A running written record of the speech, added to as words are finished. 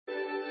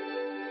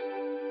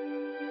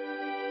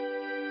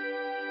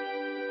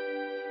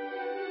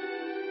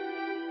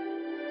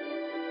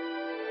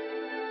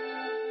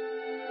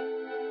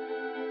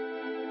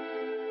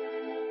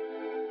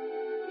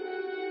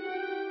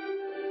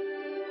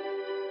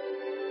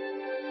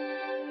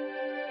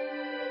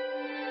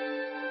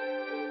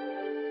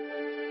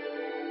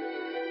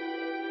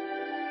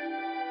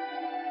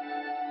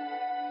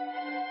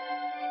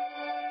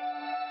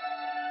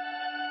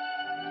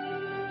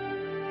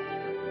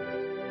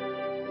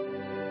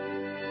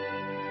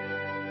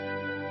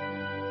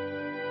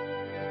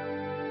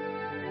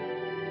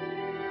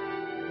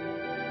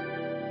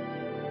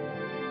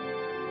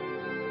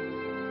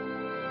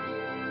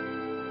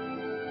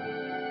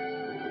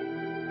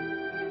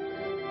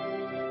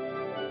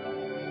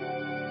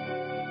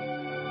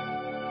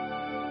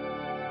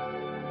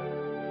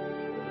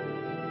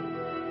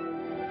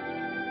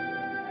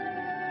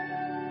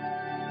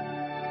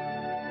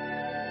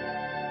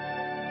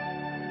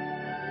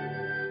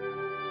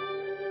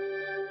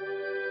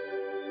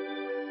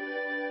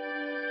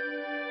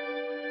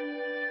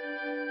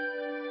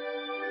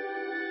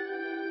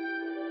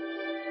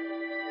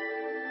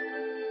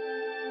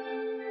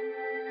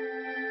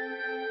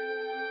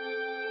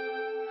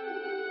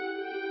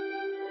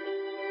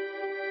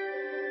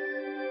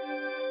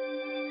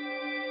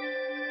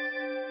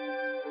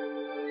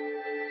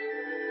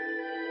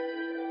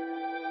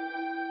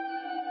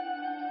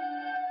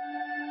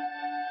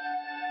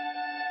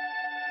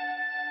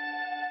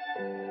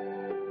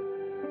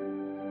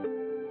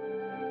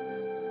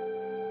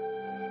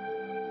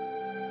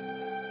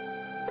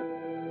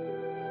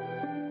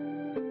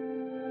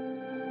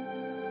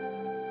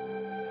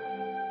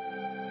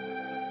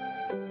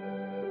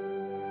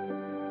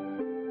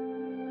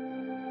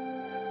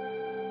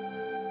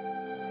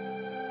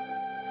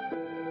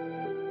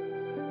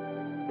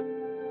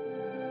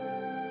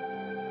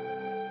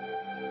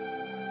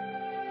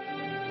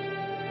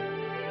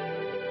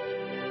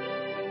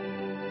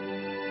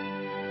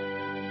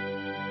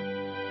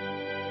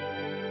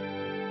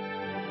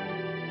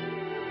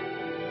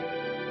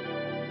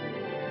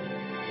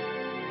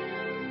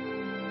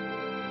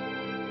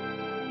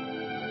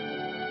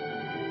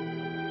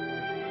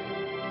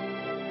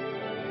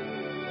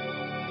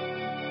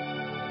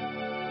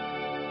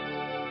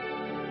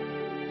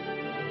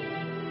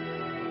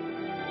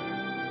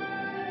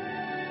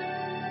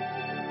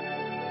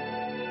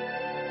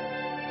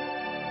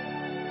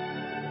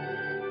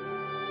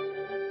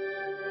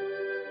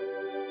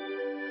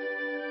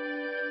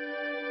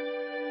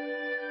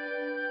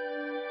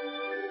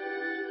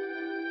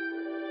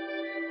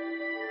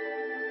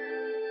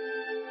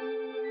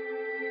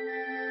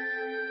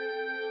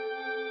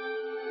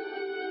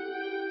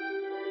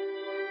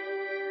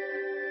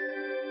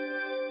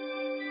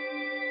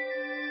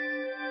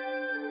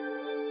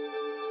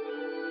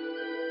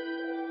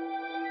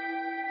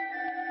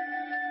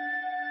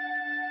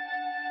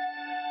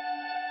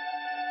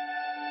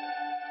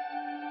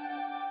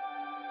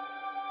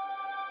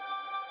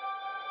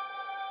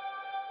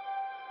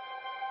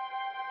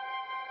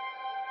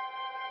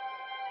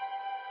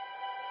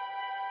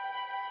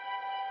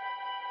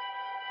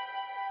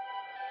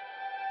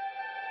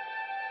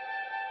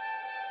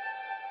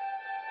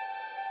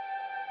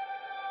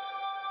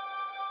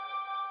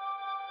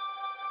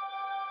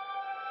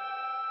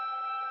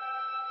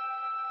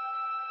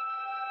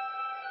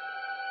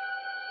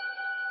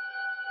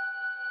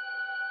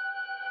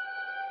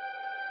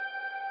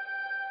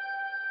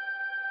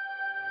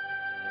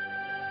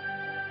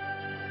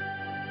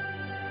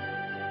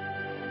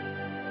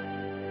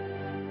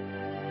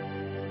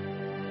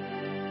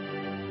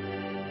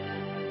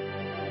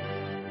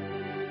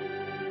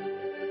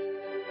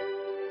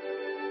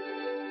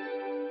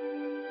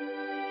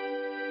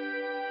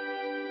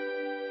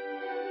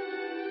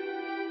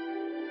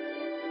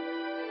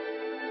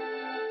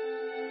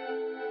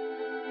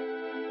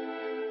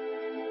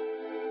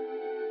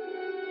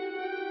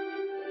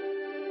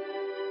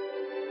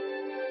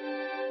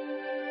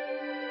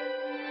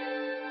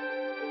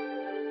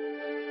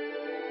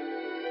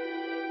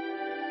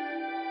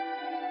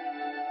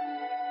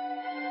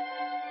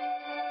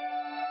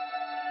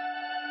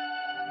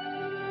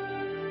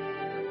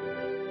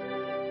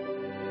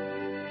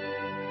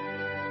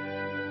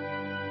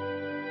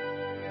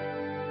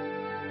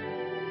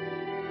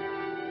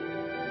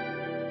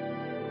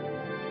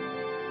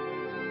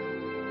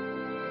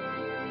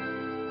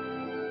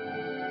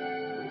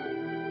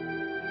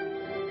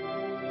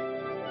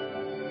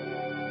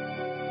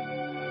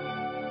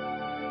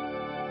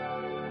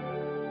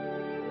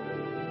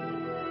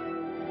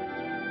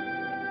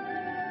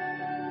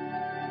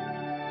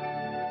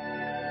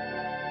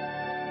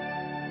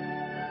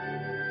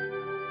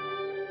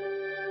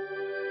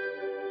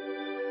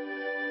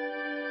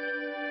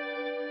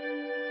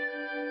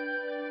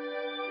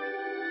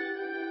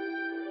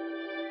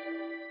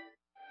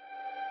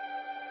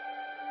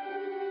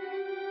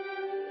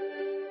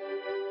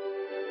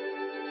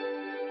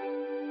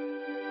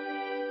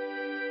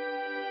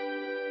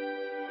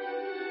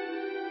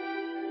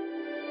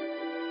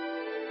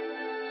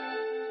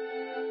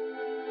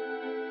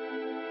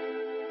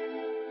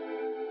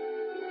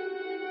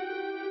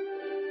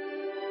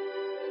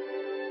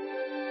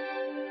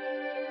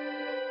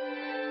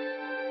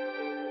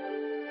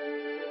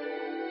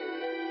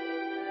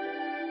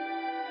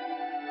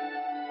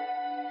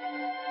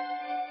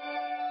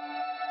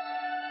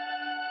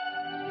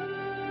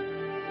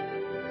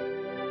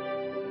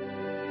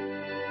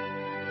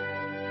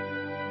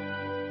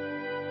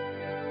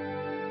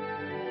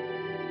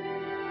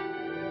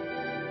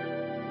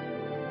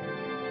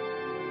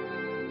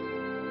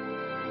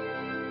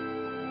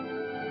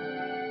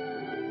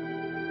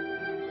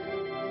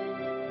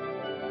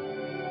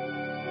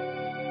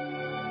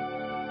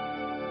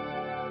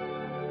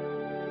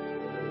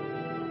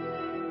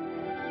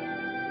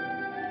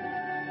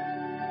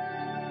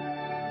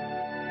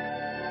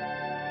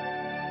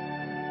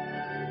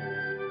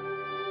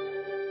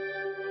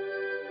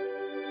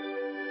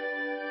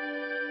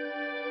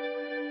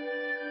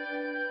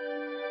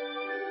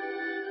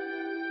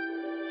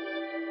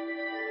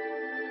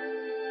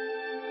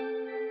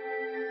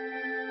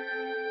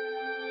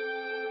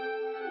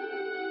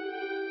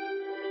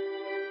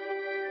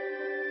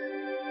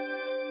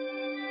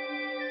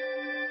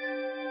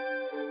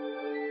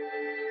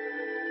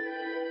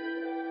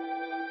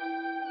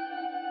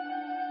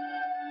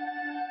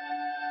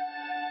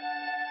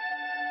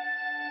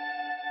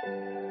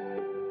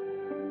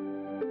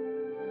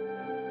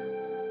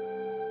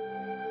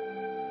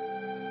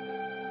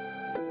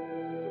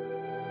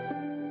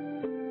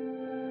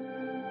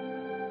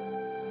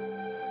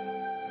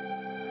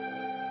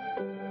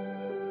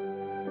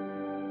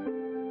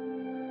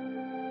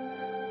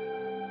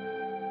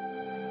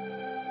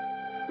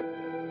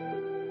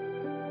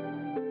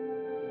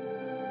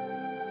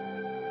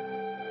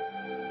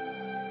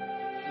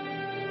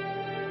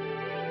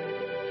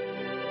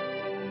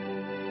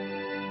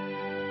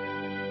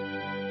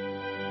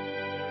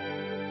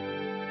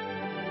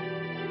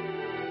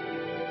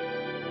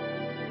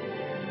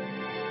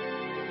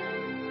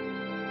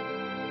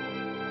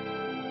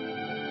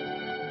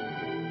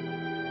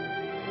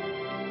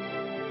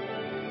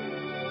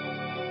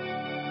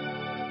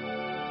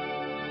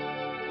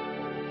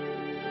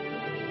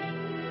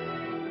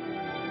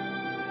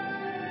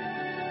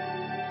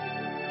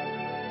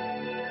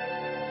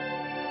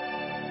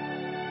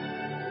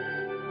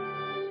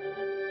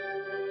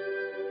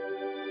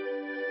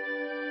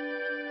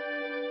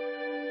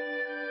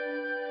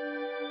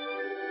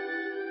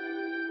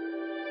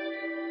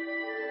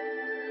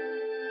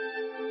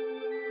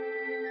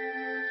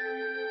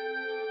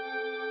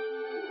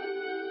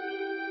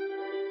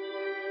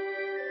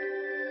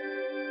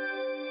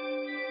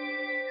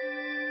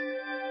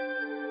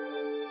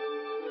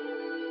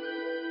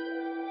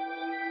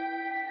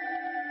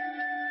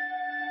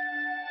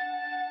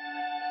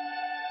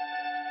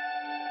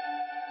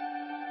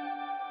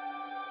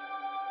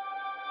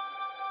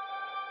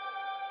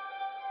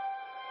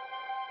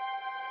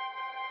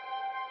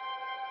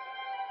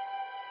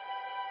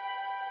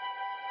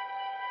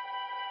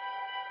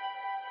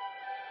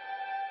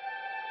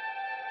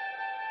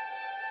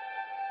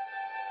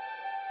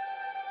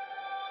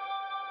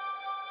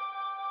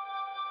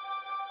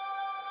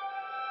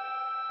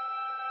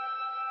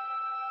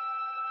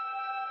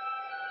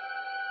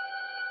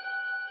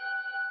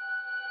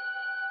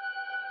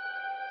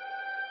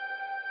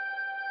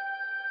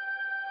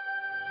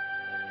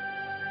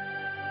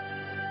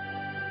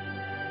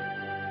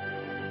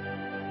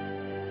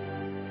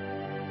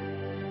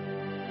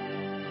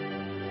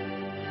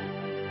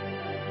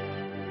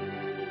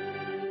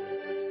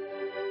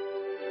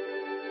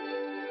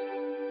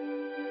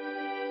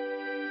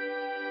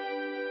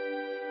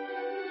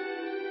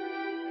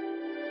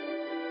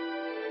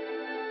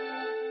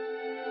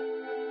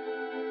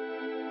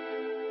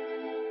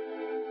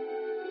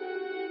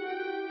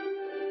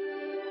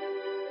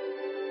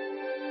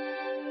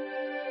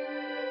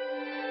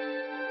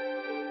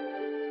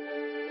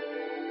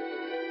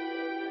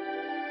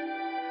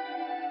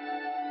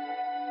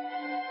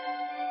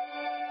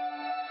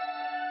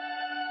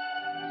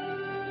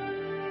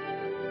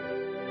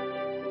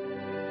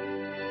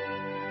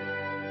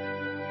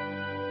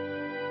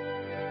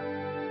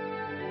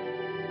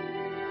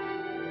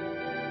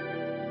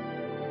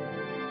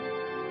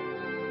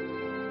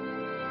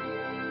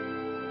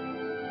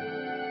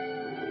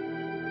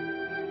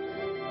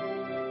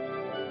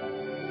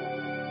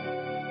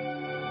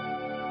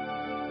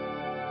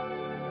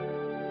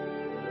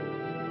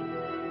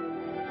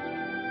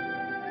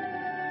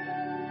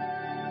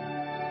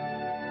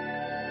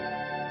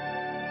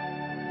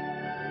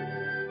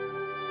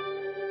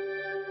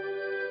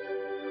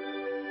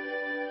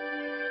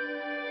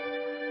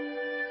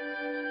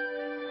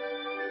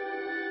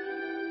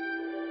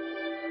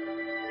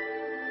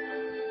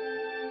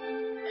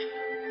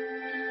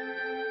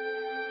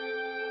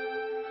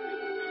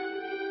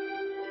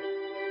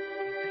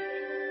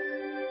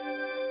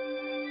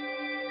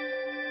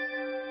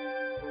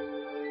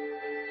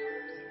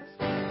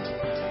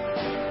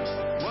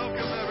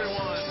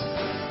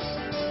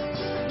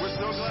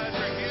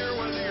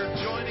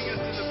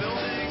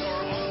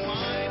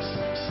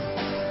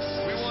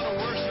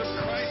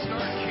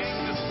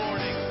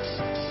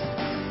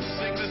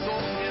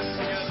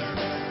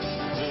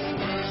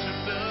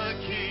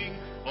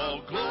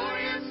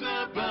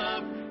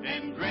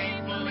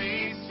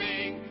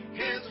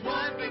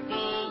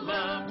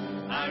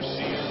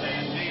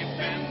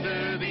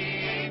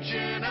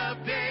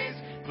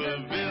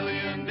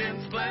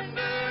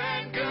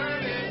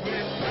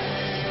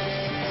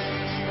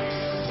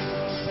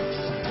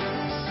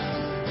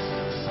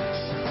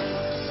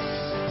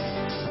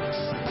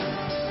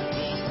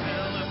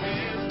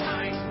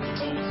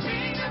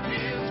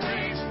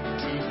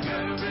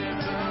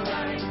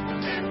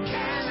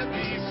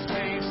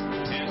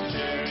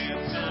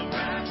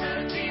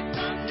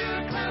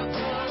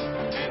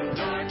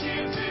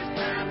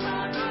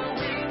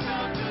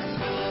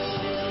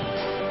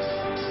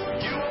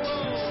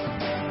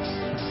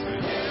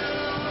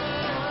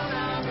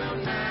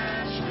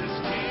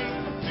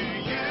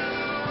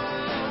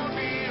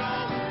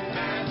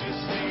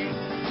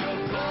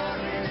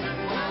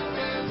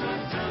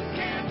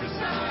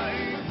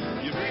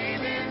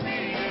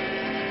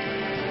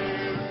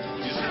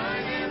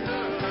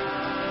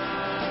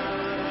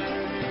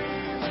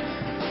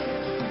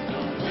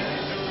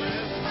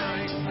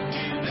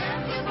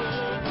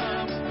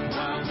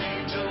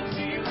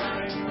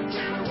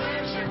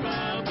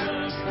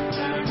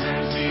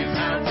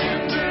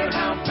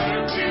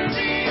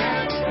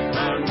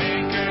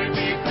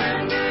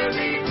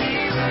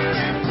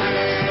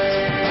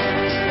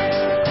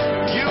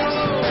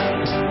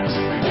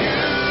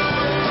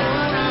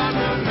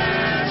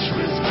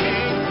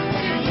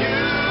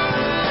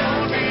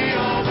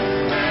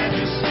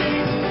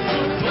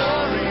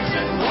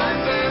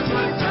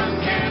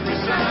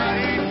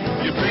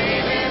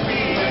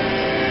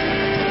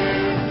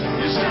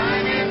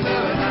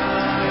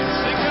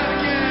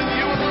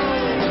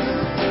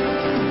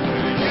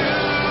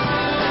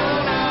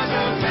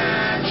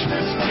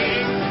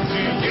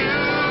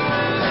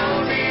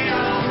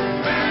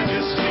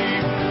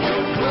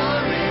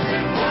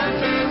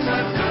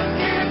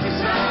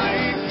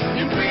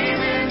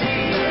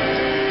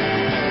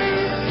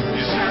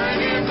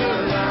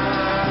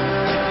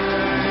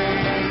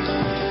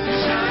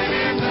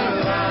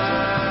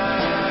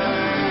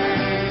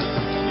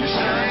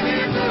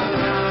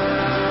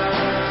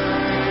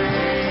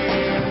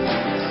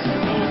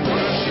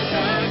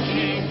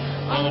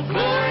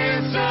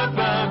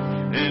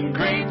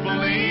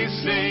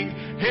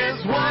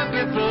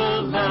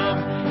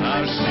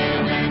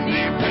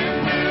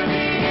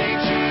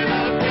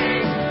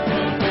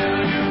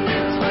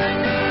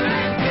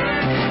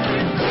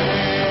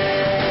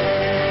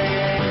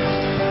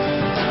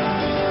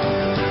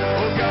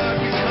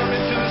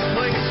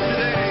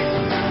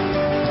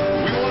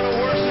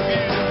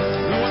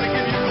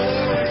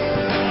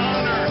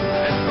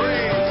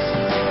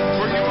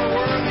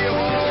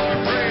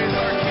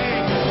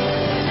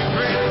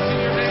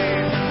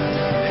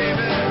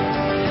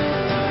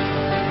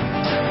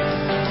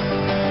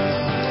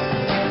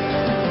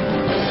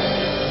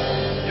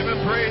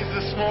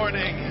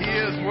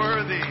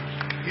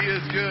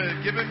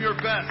good. Give him your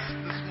best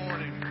this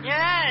morning.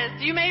 Yes,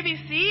 you may be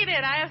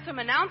seated. I have some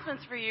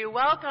announcements for you.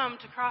 Welcome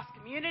to Cross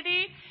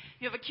Community.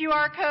 You have a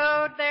QR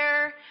code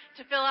there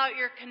to fill out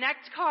your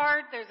Connect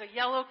card. There's a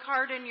yellow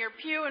card in your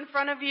pew in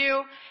front of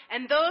you.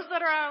 And those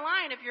that are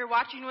online, if you're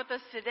watching with us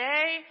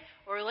today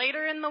or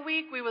later in the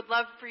week, we would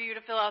love for you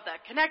to fill out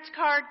that Connect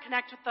card,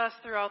 connect with us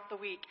throughout the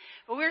week.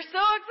 But we're so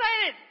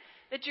excited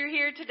that you're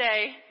here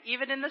today,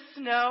 even in the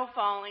snow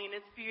falling.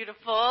 It's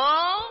beautiful.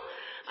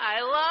 I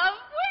love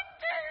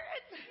winter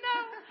and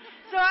snow.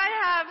 So I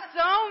have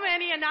so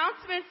many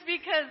announcements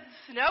because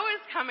snow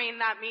is coming.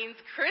 That means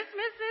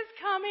Christmas is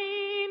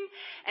coming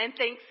and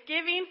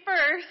Thanksgiving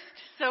first.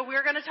 So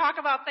we're going to talk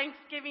about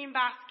Thanksgiving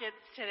baskets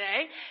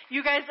today.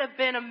 You guys have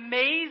been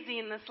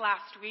amazing this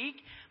last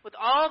week with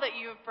all that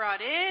you have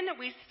brought in.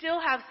 We still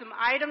have some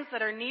items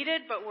that are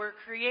needed, but we're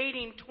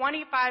creating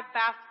 25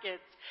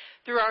 baskets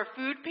through our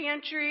food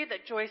pantry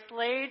that Joyce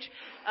Lage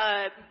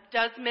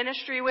does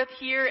ministry with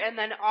here. And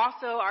then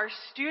also our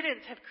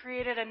students have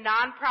created a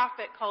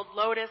nonprofit called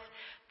Lotus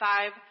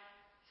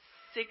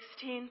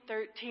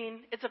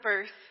 5:16:13. It's a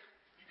verse.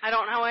 I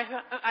don't know.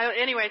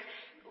 Anyways,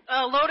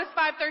 Lotus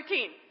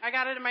 5:13. I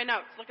got it in my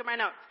notes. Look at my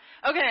notes.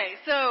 Okay,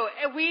 so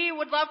we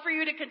would love for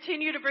you to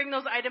continue to bring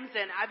those items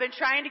in. I've been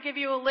trying to give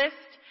you a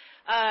list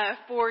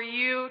for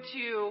you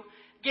to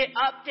get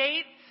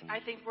updates. I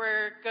think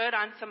we're good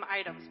on some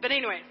items. But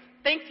anyways,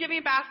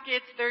 Thanksgiving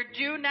baskets, they're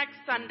due next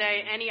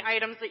Sunday, any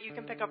items that you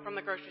can pick up from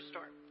the grocery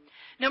store.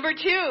 Number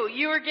 2,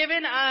 you were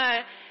given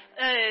a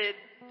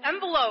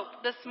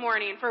envelope this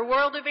morning for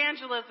World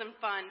Evangelism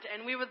Fund,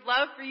 and we would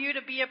love for you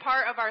to be a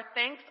part of our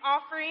thanks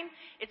offering.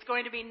 It's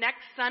going to be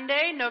next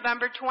Sunday,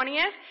 November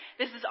 20th.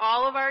 This is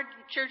all of our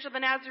Church of the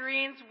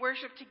Nazarenes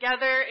worship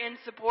together in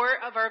support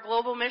of our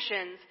global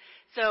missions.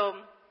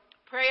 So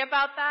pray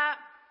about that.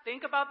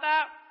 Think about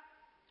that.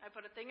 I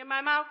put a thing in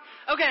my mouth.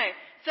 Okay,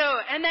 so,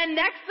 and then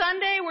next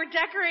Sunday, we're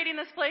decorating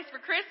this place for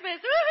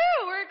Christmas.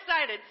 Woohoo! We're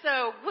excited.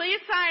 So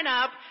please sign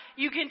up.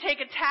 You can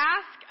take a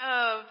task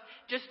of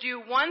just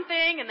do one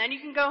thing, and then you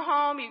can go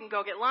home. You can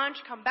go get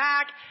lunch, come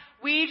back.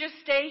 We just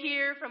stay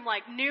here from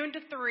like noon to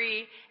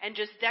 3 and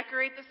just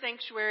decorate the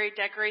sanctuary,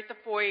 decorate the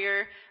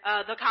foyer.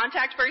 The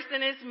contact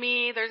person is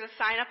me. There's a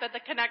sign up at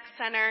the Connect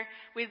Center.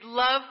 We'd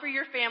love for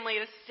your family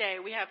to stay.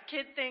 We have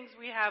kid things.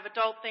 We have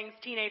adult things,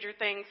 teenager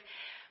things.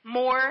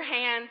 More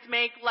hands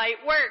make light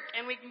work,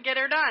 and we can get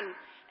her done.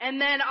 And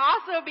then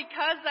also,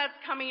 because that's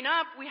coming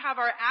up, we have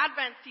our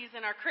Advent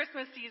season, our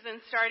Christmas season,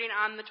 starting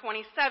on the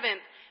 27th.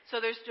 So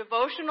there's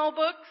devotional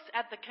books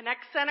at the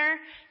Connect Center.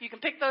 You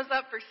can pick those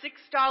up for $6,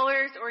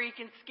 or you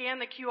can scan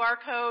the QR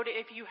code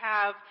if you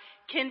have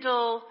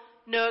Kindle,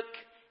 Nook,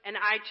 and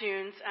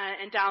iTunes,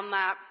 and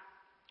download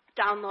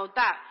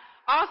that.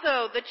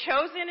 Also, The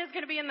Chosen is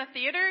going to be in the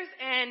theaters,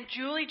 and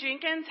Julie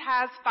Jenkins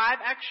has 5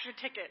 extra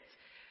tickets.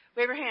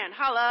 Wave your hand.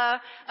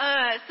 Holla.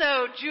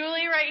 So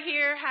Julie right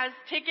here has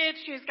tickets.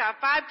 She's got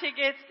 5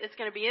 tickets. It's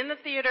going to be in the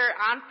theater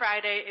on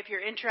Friday. If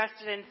you're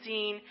interested in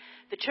seeing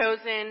the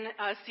Chosen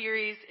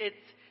series, it's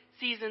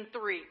season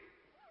 3.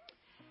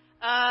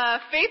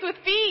 Faith with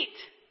Feet.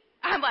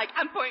 I'm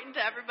pointing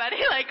to everybody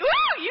like,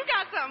 woo, you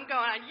got something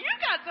going on. You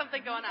got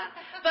something going on.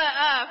 But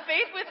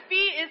Faith with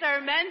Feet is our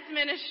men's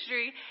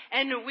ministry,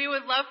 and we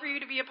would love for you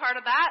to be a part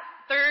of that.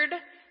 Third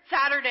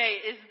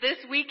Saturday is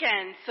this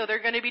weekend, so they're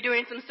going to be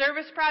doing some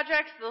service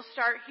projects. They'll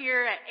start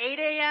here at 8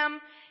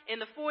 a.m. in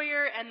the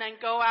foyer and then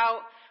go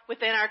out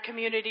within our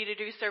community to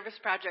do service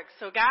projects.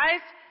 So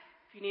guys,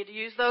 if you need to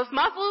use those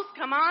muscles,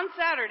 come on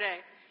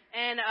Saturday.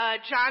 And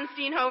John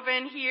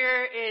Steenhoven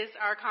here is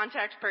our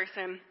contact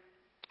person.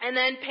 And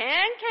then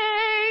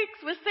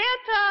Pancakes with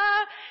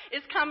Santa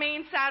is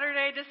coming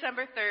Saturday,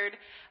 December 3rd.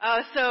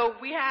 So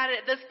we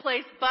had this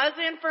place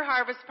buzzing for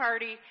Harvest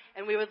Party,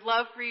 and we would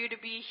love for you to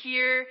be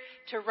here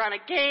to run a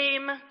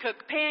game,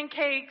 cook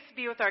pancakes,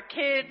 be with our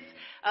kids.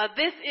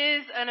 This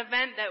is an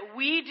event that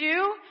we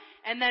do,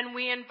 and then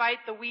we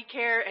invite the We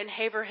Care and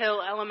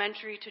Haverhill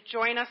Elementary to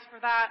join us for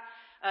that.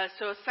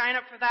 So sign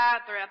up for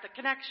that. They're at the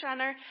Connect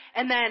Center.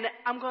 And then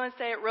I'm going to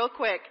say it real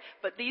quick,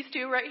 but these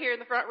 2 right here in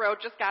the front row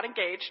just got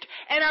engaged.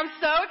 And I'm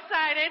so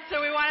excited.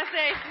 So we want to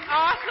say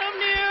awesome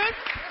news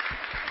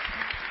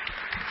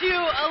to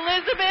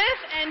Elizabeth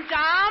and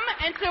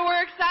Dom. And so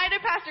we're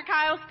excited. Pastor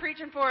Kyle's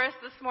preaching for us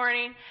this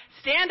morning.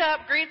 Stand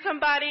up, greet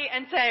somebody,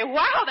 and say,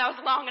 wow, that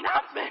was a long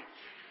announcement.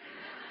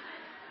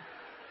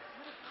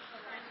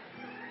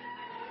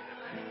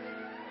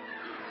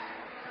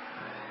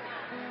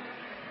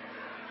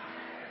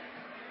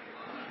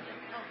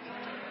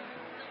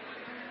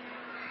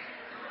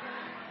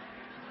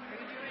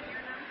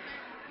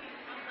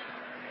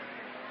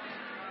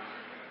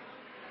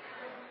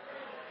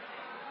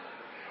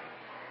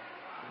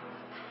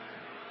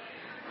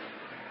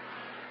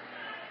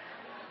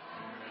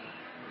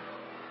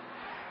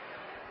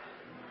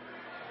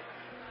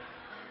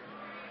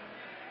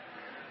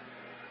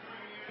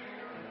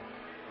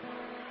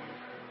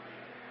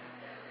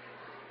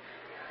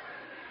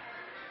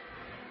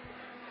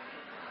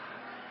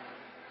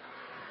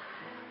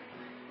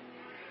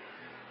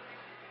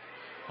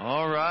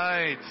 All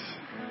right.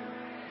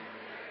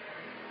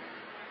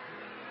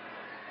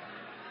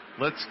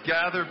 Let's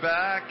gather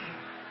back.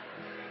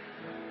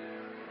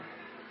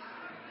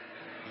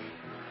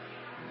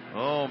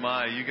 Oh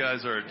my, you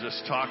guys are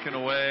just talking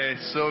away.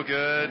 So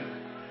good.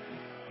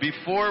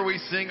 Before we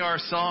sing our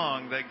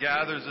song that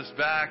gathers us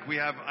back,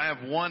 I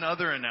have one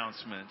other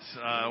announcement.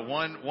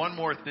 One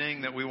more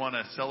thing that we want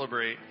to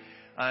celebrate.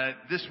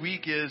 This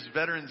week is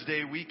Veterans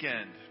Day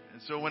weekend.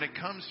 And so when it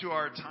comes to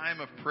our time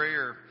of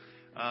prayer,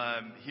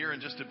 here in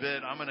just a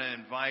bit, I'm going to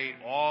invite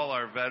all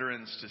our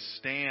veterans to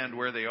stand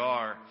where they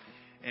are.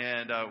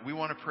 And we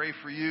want to pray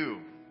for you.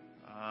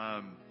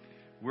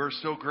 We're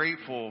so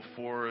grateful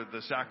for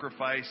the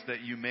sacrifice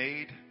that you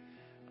made.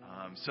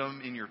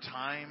 Some in your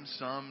time,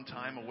 some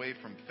time away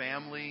from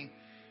family.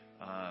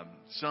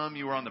 Some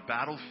you were on the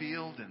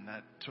battlefield and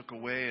that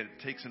it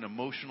takes an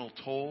emotional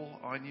toll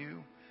on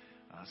you.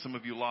 Some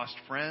of you lost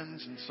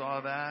friends and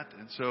saw that.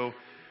 And so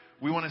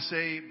we want to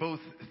say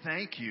both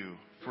thank you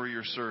for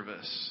your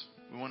service.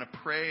 We want to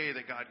pray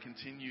that God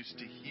continues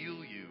to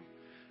heal you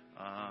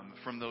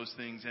from those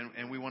things.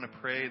 And we want to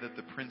pray that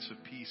the Prince of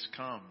Peace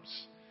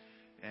comes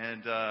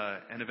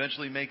and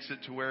eventually makes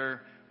it to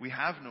where we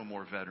have no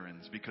more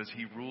veterans because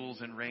he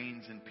rules and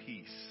reigns in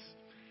peace.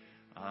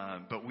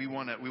 But we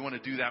want to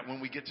do that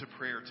when we get to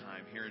prayer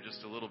time here in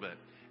just a little bit.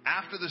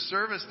 After the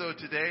service, though,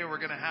 today we're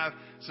going to have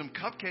some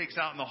cupcakes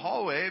out in the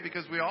hallway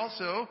because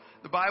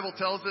the Bible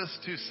tells us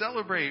to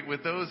celebrate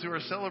with those who are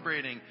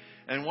celebrating.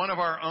 And one of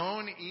our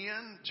own,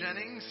 Ian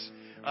Jennings,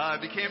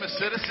 became a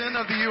citizen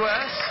of the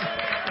U.S.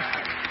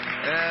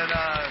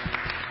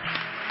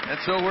 And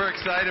so we're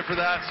excited for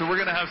that. So we're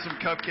going to have some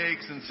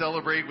cupcakes and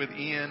celebrate with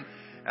Ian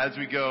as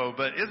we go.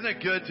 But isn't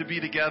it good to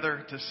be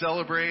together, to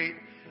celebrate,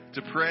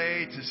 to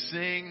pray, to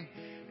sing,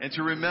 and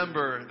to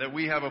remember that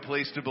we have a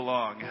place to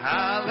belong?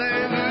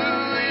 Hallelujah,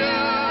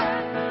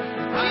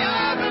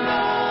 I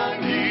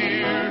belong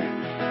here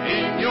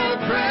in your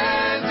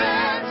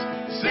presence,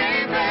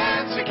 safe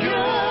and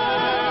secure.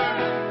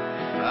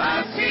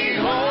 I see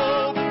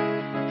hope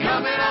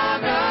coming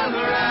on the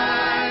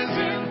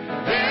horizon.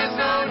 There's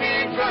no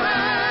need for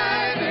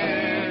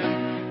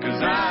hiding,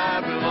 'cause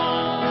I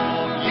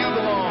belong, you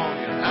belong.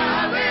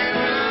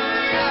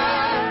 Hallelujah,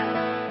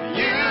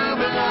 you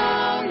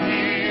belong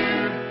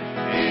here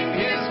in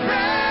his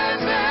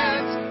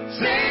presence,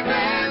 safe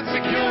and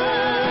secure.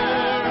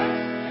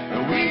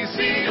 We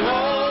see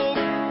hope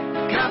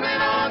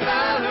coming on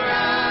the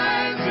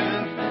horizon.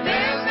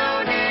 There's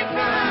no need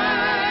for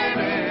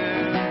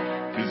hiding,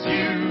 'cause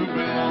you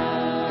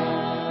belong.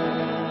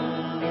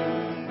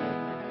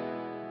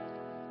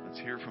 Let's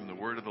hear from the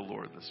word of the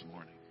Lord this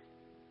morning.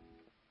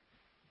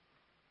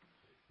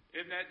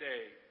 In that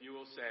day you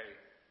will say,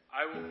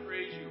 I will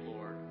praise you,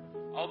 Lord.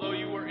 Although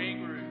you were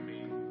angry with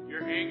me,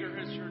 your anger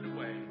has turned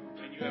away,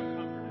 and you have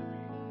comforted me.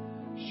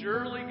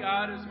 Surely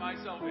God is my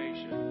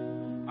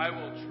salvation. I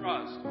will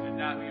trust and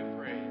not be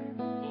afraid.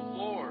 The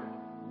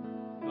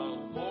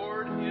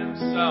Lord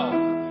himself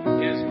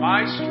is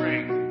my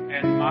strength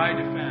and my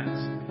defense.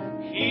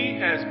 He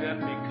has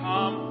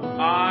become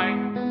my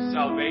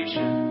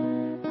salvation.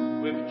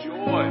 With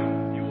joy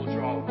you will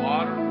draw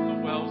water from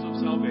the wells of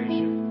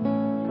salvation.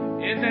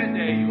 In that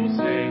day you will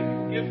say,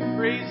 give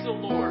praise to the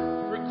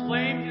Lord,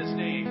 proclaim his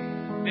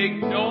name,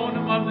 make known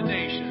among the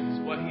nations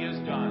what he has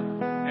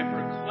done, and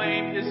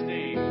proclaim his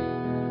name,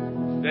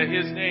 that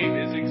his name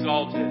is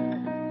exalted.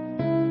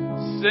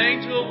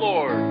 Sing to the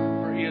Lord,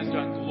 for he has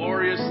done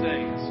glorious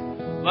things.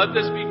 Let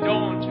this be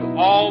known to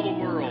all the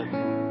world.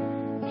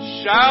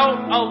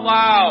 Shout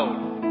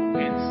aloud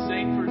and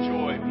sing for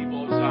joy,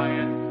 people of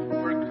Zion,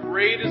 for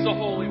great is the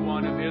Holy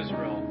One of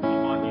Israel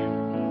among you.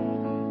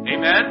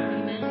 Amen.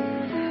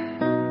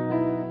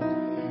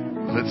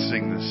 Let's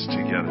sing this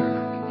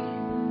together.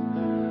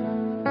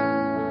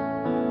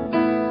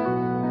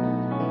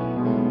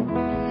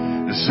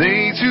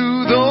 Say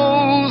to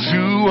those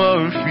who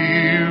are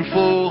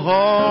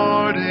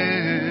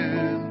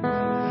fearful-hearted,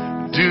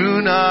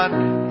 do not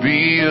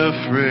be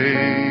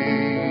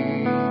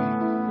afraid.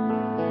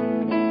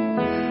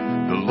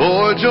 The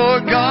Lord your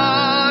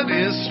God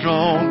is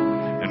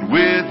strong, and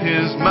with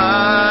his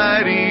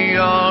mighty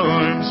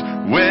arms,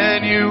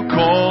 when you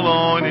call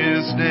on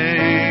his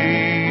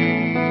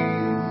name,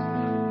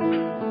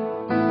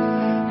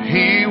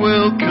 he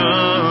will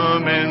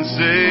come and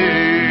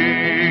save.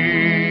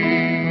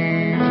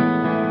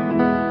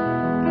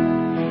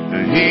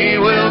 He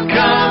will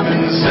come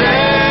and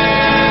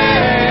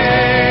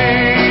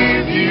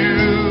save you.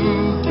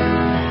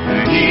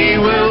 He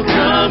will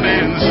come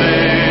and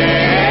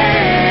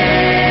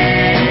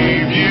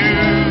save you.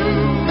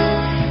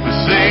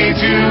 Say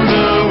to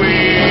the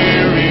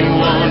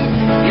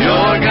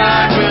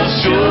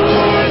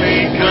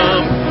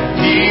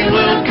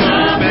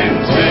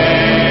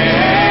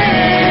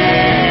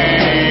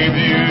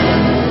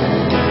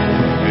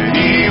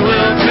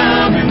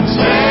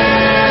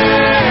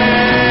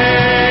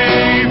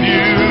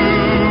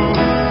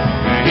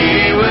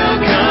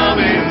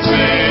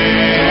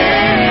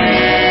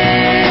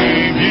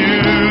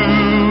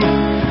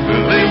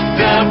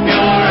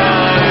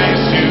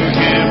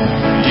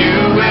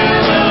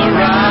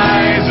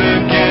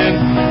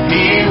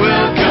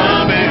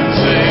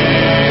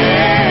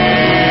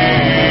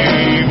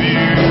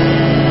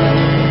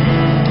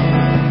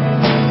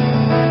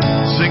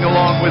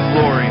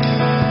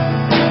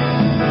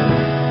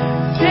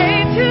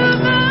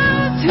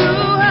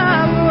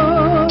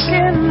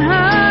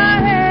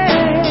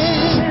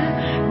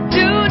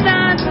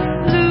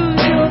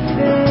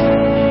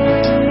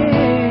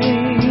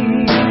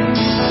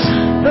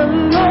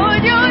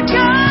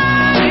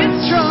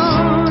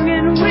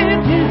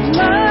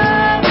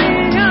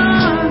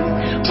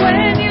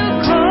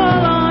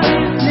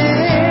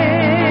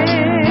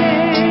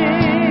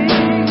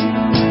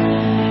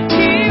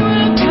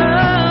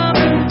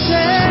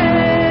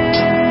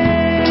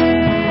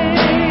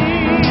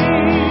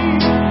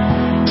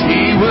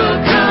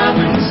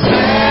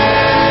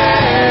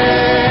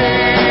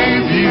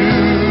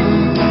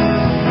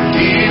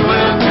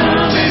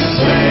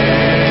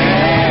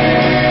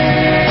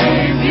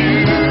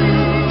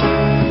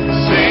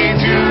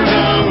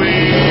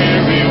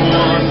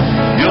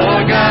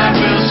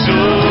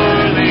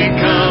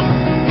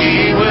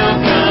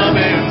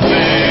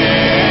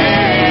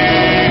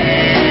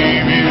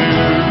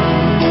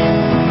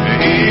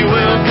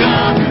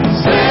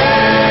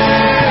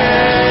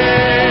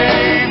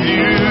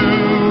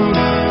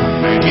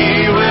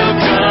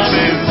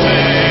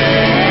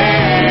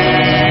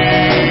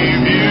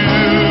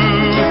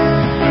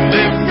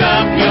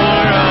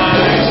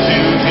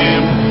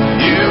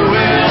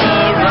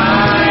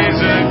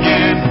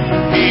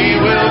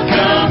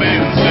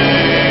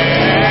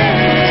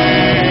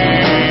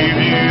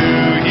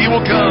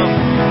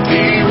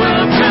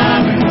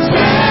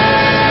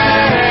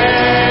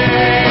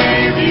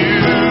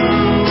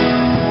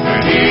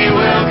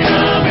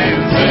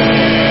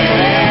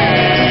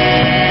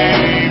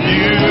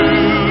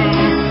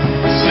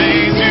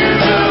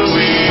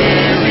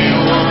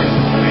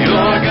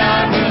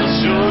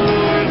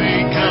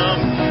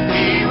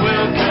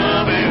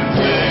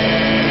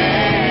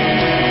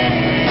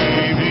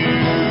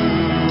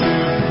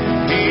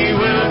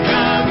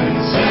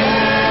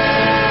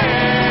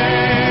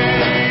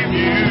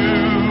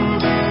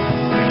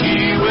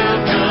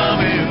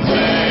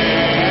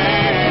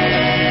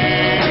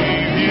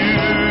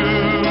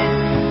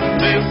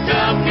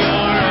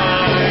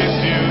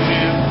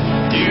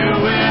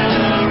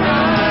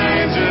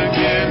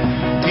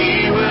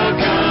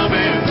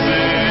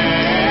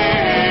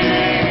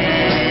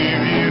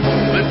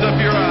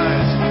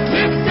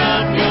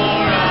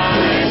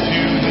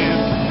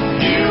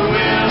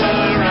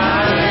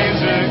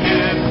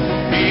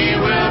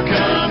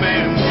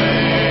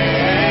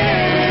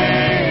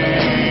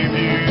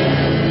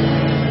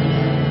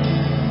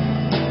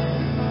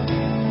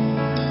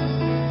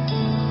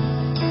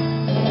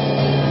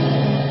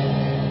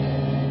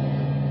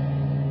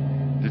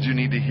Did you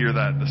need to hear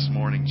that this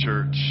morning,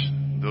 church?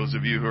 Those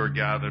of you who are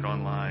gathered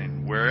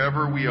online,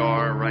 wherever we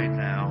are right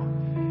now,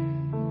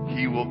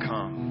 He will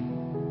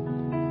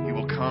come. He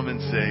will come and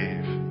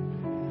save.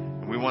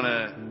 And we want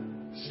to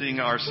sing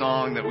our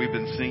song that we've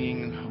been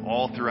singing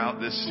all throughout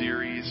this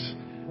series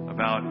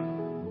about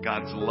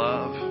God's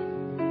love.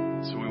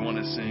 So we want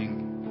to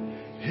sing,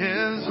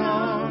 His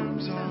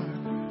arms are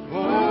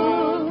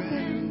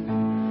open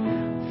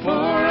for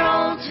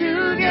all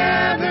to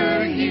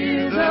gather.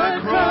 Hear the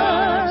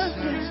cross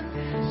has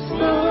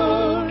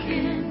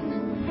spoken.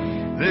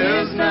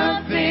 There's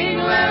nothing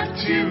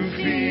left to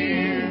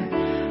fear.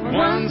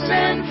 Once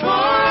and for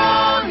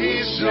all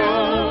He's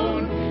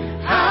shown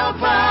how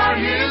far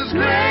His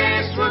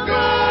grace will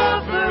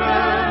go for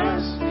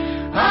us.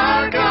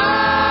 Our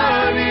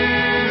God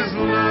is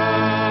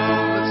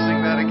love. Let's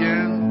sing that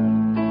again.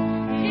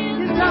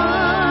 His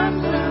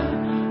arms are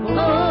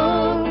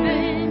open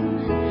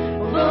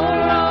for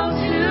all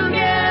to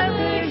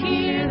gather.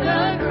 Hear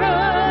the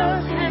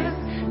cross has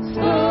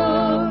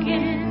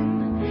spoken.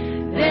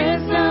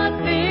 There's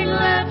nothing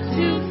left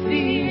to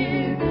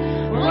fear.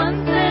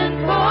 Once and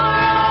for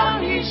all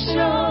He's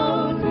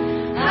shown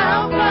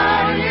how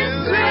far His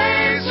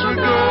grace will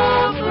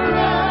go for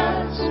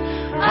us.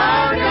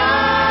 Our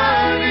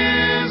God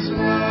is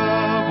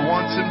love.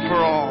 Once and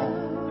for all.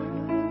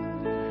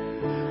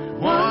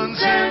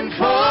 Once and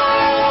for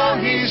all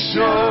He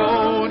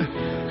showed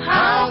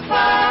how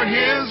far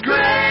His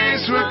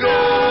grace will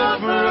go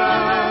for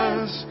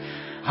us.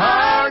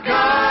 Our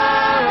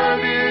God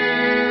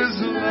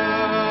is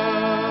love.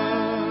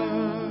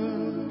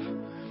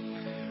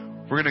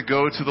 We're going to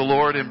go to the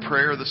Lord in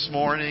prayer this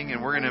morning,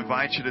 and we're going to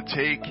invite you to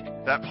take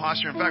that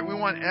posture. In fact, we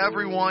want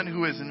everyone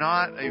who is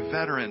not a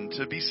veteran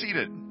to be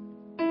seated.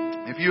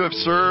 If you have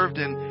served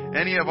in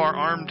any of our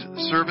armed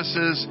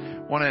services,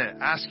 I want to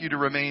ask you to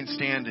remain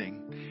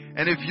standing.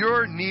 And if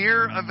you're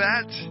near a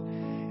vet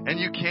and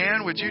you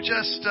can, would you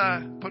just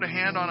put a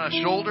hand on a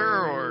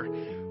shoulder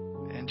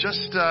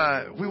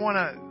we want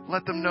to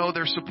let them know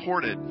they're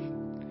supported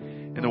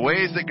in the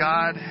ways that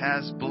God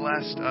has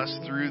blessed us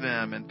through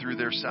them and through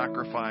their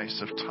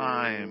sacrifice of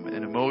time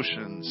and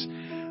emotions.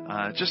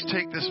 Just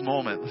take this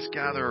moment. Let's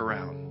gather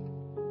around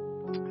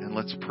and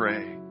let's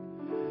pray.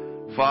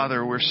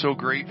 Father, we're so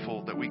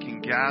grateful that we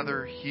can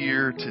gather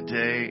here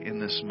today in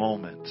this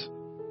moment.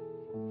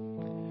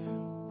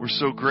 We're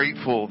so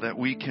grateful that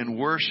we can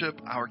worship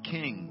our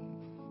King,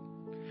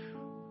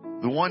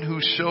 the one who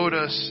showed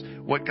us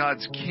what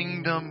God's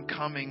kingdom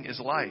coming is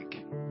like.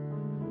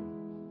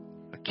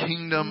 A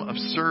kingdom of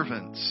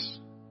servants.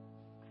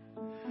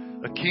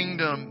 A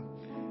kingdom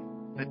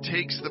that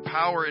takes the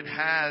power it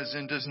has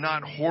and does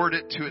not hoard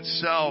it to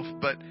itself,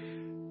 but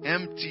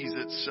empties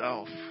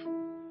itself.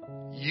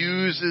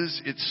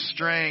 Uses its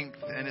strength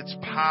and its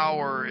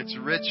power, its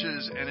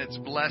riches and its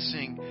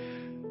blessing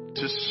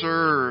to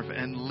serve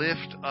and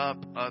lift up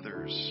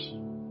others.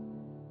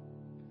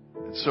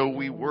 And so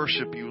we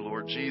worship you,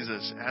 Lord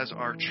Jesus, as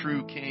our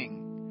true King.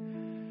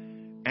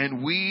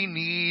 And we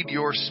need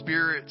your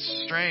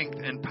Spirit's strength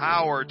and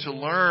power to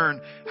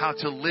learn how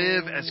to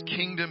live as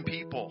kingdom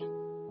people.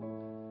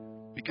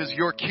 Because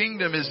your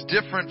kingdom is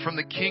different from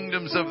the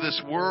kingdoms of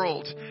this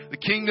world. The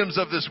kingdoms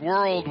of this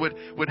world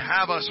would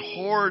have us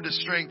hoard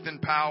strength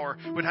and power,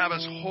 would have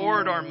us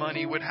hoard our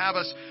money, would have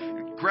us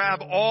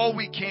grab all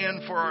we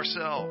can for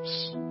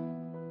ourselves.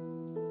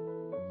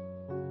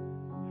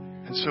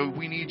 And so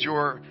we need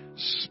your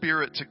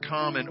Spirit to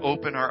come and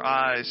open our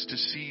eyes to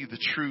see the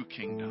true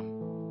kingdom.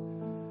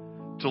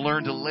 To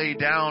learn to lay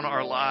down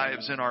our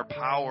lives and our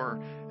power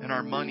and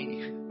our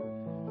money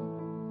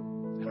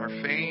and our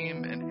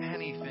fame and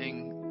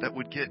anything that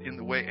would get in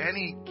the way.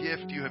 Any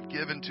gift you have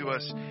given to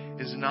us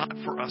is not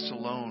for us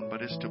alone,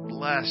 but is to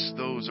bless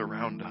those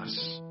around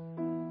us.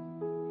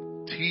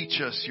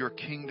 Teach us your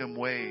kingdom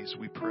ways,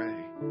 we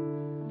pray.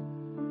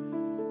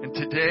 And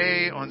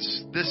today, on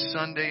this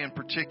Sunday in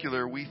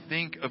particular, we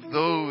think of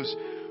those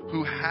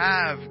who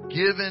have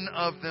given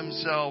of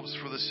themselves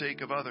for the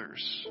sake of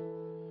others.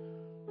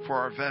 For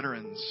our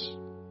veterans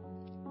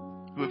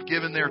who have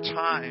given their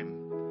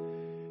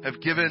time,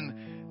 have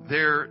given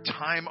their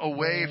time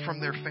away from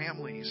their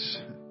families.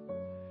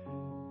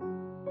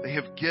 They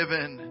have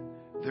given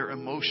their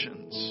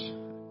emotions.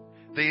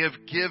 They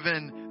have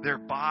given their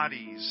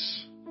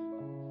bodies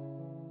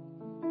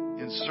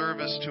in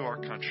service to our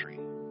country.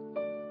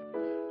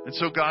 And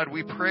so, God,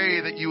 we pray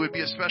that you would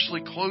be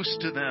especially close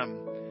to them,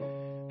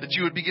 that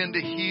you would begin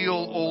to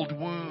heal old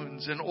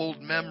wounds and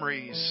old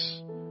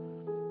memories,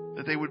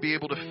 that they would be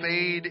able to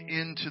fade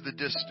into the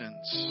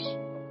distance,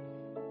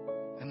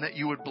 and that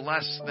you would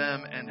bless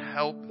them and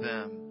help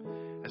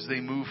them as they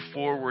move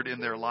forward in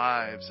their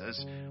lives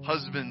as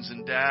husbands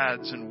and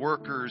dads and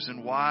workers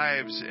and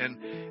wives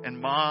and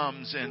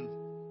moms and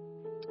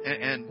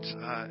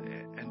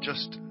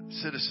just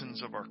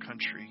citizens of our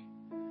country.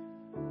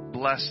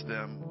 Bless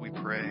them, we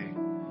pray.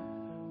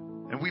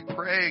 And we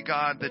pray,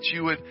 God, that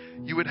you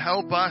would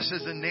help us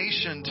as a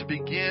nation to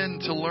begin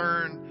to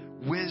learn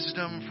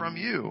wisdom from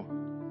you,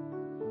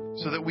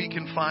 so that we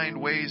can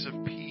find ways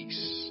of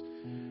peace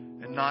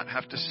and not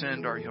have to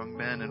send our young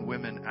men and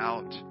women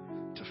out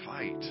to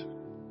fight.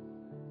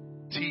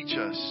 Teach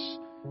us,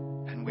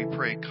 and we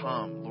pray,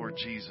 come, Lord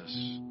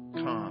Jesus,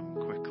 come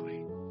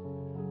quickly.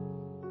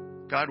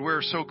 God,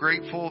 we're so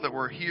grateful that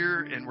we're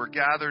here and we're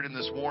gathered in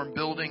this warm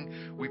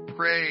building. We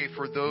pray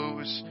for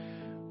those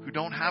who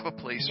don't have a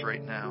place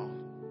right now,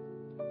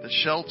 that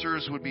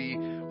shelters would be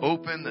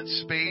open, that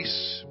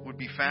space would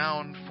be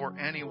found for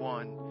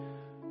anyone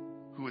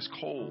who is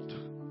cold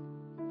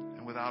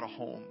and without a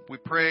home. We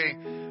pray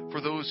for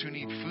those who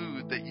need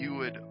food, that you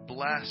would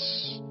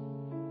bless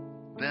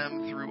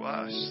them through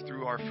us,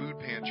 through our food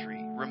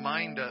pantry.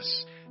 Remind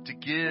us to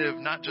give,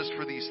 not just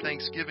for these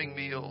Thanksgiving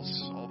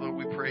meals, although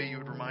we pray you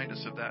would remind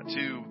us of that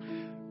too.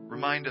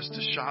 Remind us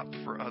to shop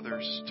for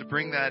others, to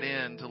bring that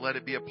in, to let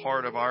it be a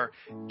part of our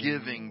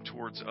giving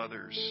towards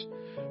others.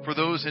 For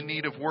those in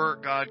need of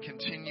work, God,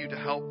 continue to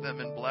help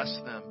them and bless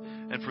them.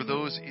 And for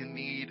those in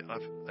need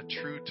of a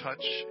true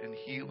touch and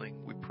healing,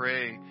 we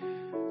pray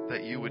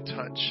that you would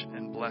touch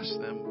and bless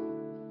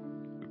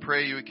them. We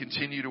pray you would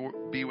continue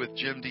to be with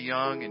Jim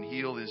DeYoung and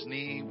heal his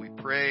knee. We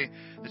pray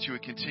that you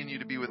would continue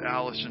to be with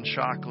Allison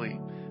Shockley,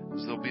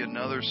 as there'll be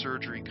another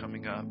surgery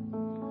coming up.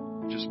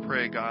 We just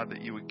pray, God,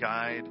 that you would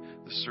guide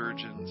the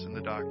surgeons and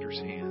the doctors'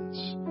 hands.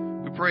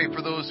 We pray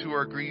for those who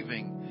are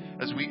grieving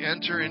as we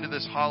enter into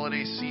this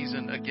holiday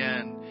season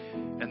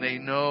again, and they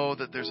know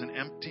that there's an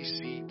empty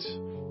seat,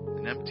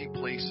 an empty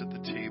place at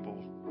the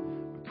table.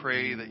 We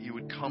pray that you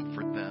would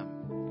comfort them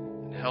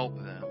and help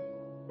them,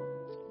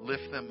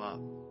 lift them up,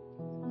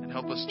 and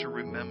help us to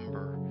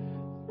remember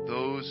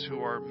those who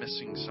are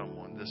missing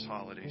someone this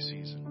holiday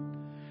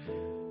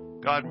season.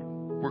 God,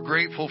 we're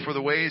grateful for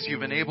the ways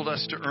you've enabled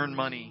us to earn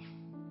money,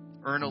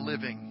 earn a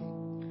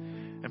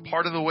living. And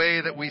part of the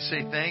way that we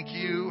say thank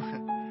you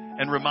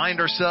and remind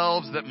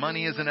ourselves that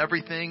money isn't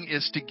everything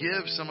is to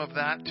give some of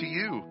that to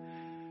you,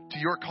 to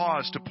your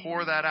cause, to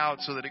pour that out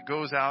so that it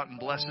goes out and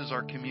blesses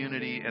our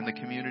community and the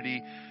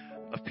community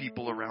of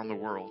people around the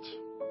world.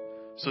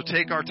 So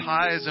take our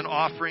tithes and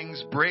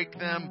offerings, break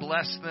them,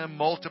 bless them,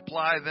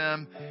 multiply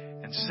them,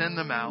 and send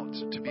them out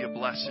to be a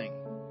blessing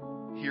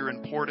here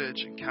in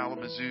Portage, in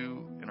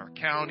Kalamazoo, in our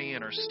county,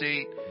 in our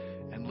state,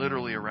 and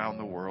literally around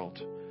the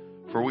world.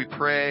 For we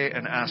pray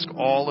and ask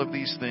all of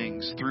these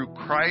things through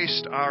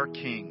Christ our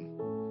King,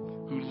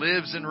 who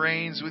lives and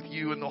reigns with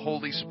you in the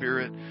Holy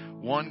Spirit,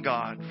 one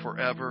God,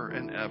 forever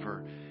and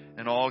ever.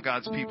 And all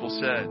God's people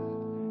said,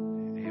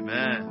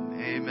 amen,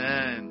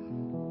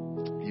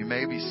 amen. You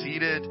may be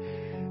seated.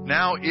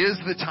 Now is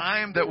the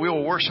time that we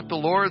will worship the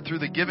Lord through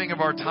the giving of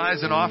our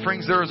tithes and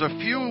offerings. There's a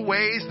few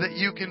ways that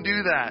you can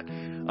do that.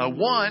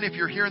 One, if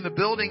you're here in the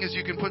building, is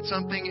you can put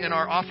something in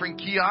our offering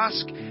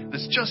kiosk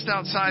that's just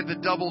outside the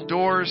double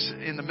doors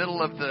in the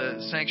middle of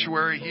the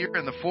sanctuary here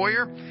in the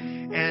foyer.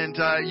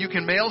 And you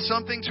can mail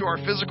something to our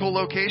physical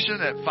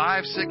location at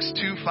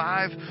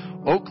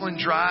 5625 Oakland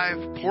Drive,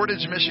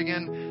 Portage,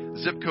 Michigan.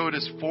 Zip code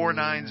is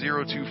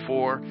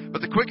 49024.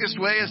 But the quickest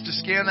way is to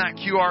scan that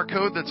QR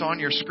code that's on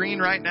your screen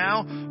right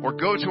now, or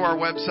go to our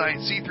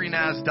website,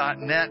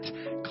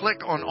 c3nas.net,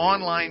 click on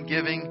online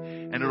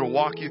giving, and it'll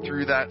walk you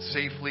through that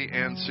safely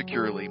and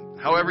securely.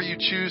 However you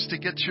choose to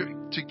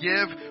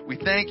give, we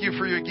thank you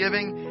for your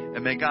giving,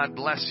 and may God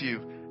bless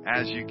you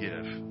as you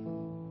give.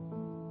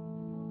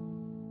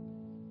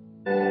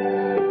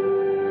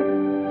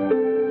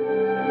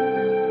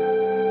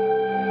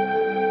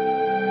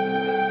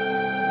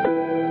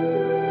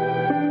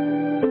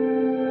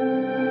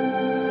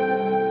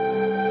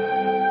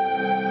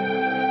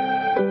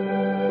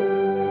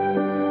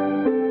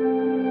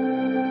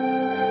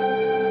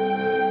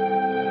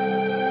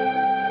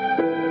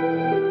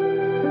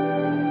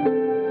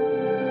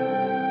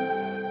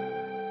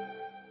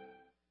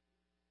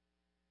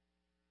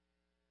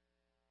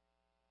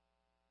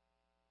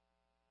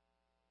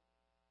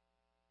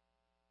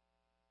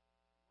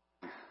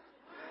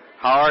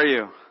 How are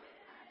you?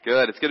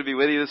 Good. It's good to be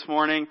with you this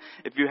morning.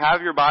 If you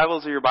have your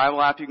Bibles or your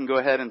Bible app, you can go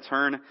ahead and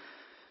turn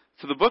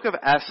to the book of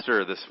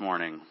Esther this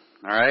morning.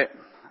 All right?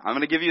 I'm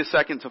going to give you a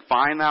second to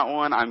find that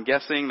one. I'm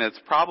guessing that's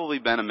probably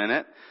been a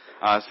minute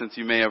since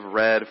you may have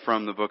read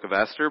from the book of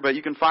Esther, but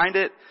you can find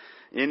it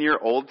in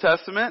your Old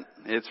Testament.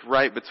 It's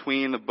right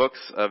between the books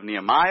of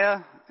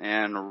Nehemiah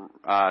and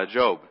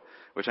Job,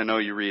 which I know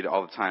you read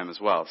all the time as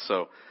well.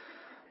 So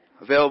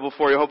available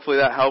for you. Hopefully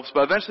that helps.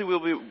 But eventually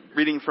we'll be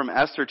reading from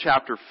Esther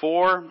chapter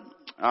 4.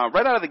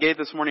 Right out of the gate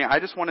this morning, I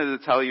just wanted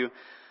to tell you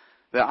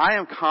that I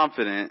am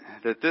confident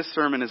that this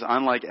sermon is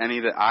unlike any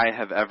that I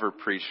have ever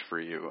preached for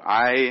you.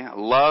 I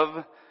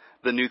love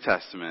the New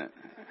Testament.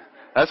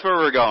 That's where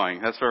we're going.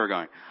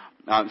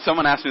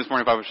 Someone asked me this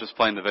morning if I was just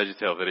playing the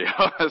VeggieTale video.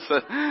 I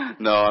said,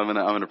 no, I'm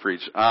gonna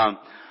preach.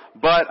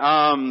 But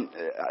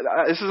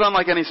this is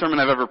unlike any sermon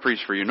I've ever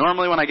preached for you.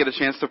 Normally when I get a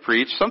chance to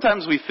preach,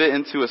 sometimes we fit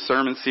into a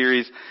sermon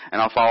series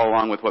and I'll follow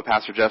along with what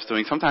Pastor Jeff's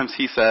doing. Sometimes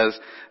he says,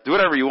 do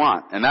whatever you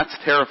want, and that's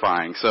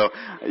terrifying. So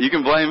you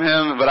can blame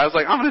him, but I was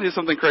like, I'm going to do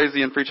something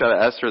crazy and preach out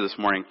of Esther this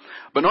morning.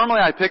 But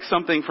normally I pick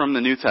something from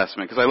the New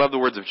Testament because I love the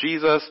words of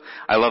Jesus.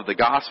 I love the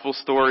gospel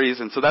stories,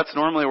 and so that's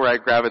normally where I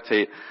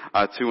gravitate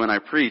to when I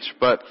preach.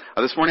 But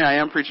this morning I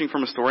am preaching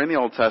from a story in the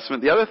Old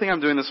Testament. The other thing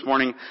I'm doing this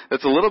morning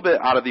that's a little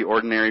bit out of the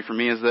ordinary for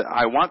me is that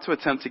I want to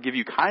attempt to give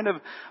you kind of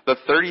the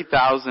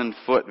 30,000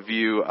 foot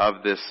view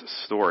of this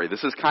story.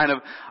 This is kind of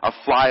a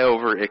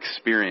flyover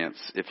experience,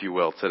 if you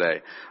will,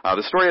 today.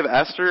 The story of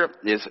Esther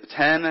is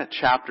 10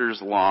 chapters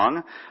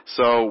long,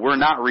 so we're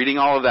not reading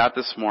all of that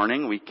this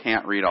morning. We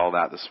can't read all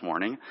that this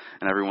morning.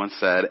 And everyone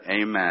said,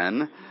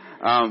 amen.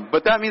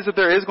 But that means that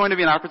there is going to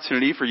be an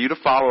opportunity for you to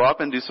follow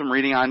up and do some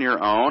reading on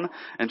your own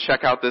and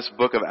check out this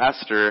book of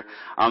Esther.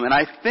 And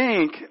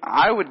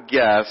I would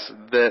guess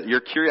that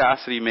your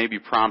curiosity may be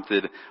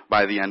prompted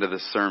by the end of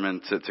this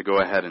sermon to go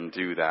ahead and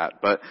do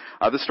that. But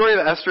the story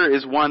of Esther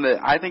is one that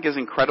I think is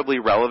incredibly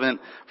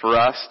relevant for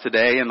us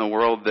today in the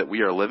world that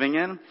we are living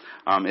in.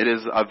 It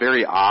is a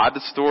very odd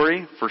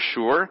story, for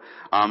sure,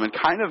 and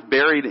kind of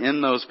buried in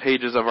those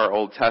pages of our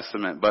Old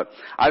Testament. But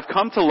I've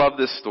come to love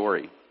this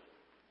story.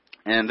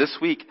 And this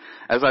week,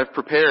 as I've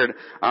prepared,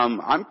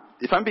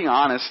 if I'm being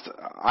honest,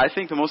 I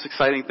think the most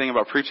exciting thing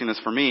about preaching this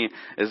for me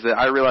is that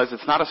I realize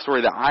it's not a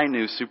story that I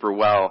knew super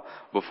well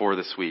before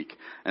this week.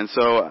 And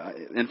so,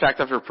 in fact,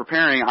 after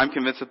preparing, I'm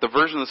convinced that the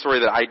version of the story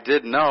that I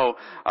did know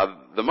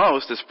the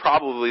most is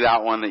probably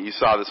that one that you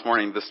saw this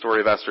morning, the story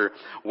of Esther,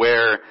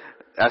 where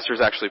Esther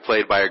is actually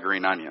played by a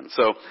green onion.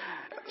 So,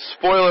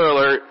 spoiler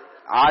alert,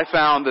 I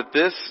found that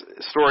this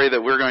story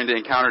that we're going to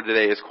encounter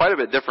today is quite a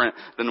bit different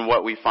than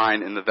what we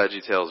find in the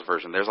VeggieTales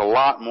version. There's a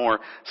lot more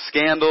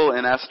scandal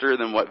in Esther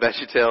than what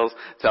VeggieTales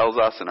tells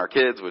us and our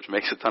kids, which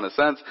makes a ton of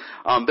sense.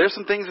 There's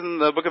some things in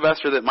the book of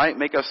Esther that might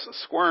make us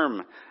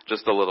squirm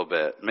just a little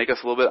bit, make us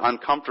a little bit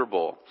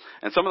uncomfortable.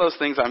 And some of those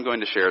things I'm going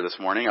to share this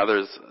morning.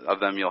 Others of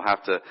them you'll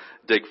have to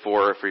dig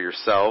for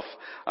yourself.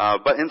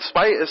 But in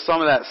spite of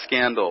some of that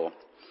scandal,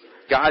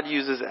 God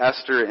uses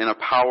Esther in a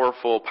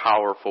powerful,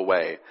 powerful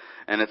way.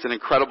 And it's an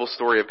incredible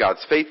story of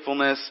God's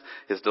faithfulness,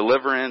 His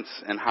deliverance,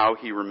 and how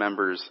He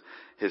remembers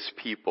His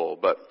people.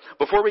 But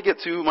before we get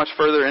too much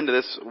further into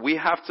this, we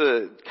have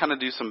to kind of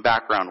do some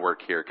background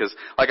work here. Because,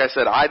 like I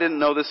said, I didn't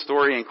know this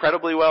story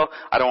incredibly well.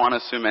 I don't want to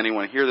assume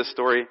anyone here this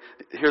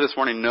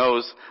morning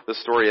knows the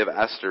story of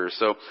Esther.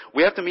 So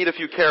we have to meet a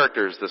few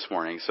characters this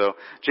morning. So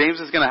James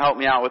is going to help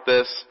me out with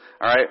this.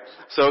 All right.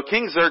 So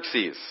King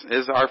Xerxes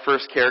is our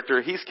first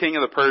character. He's king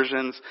of the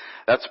Persians.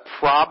 That's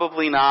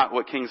probably not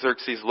what King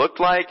Xerxes looked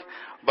like.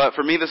 But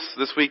for me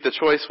this week, the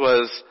choice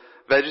was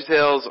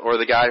VeggieTales or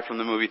the guy from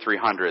the movie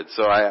 300.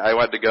 So I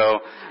had to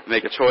go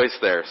make a choice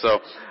there.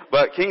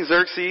 But King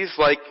Xerxes,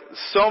 like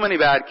so many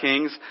bad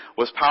kings,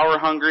 was power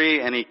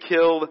hungry, and he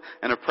killed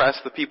and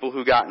oppressed the people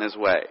who got in his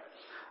way.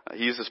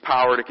 He used his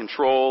power to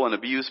control and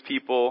abuse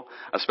people,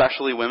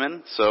 especially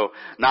women. So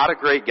not a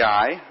great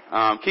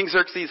guy. King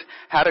Xerxes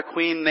had a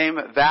queen named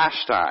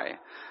Vashti.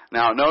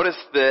 Now notice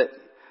that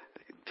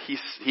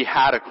he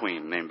had a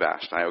queen named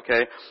Vashti,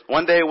 okay?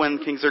 One day when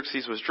King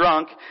Xerxes was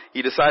drunk,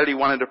 he decided he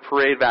wanted to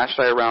parade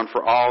Vashti around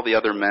for all the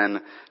other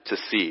men to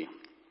see.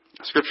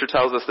 Scripture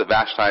tells us that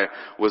Vashti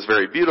was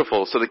very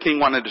beautiful, so the king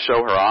wanted to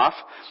show her off,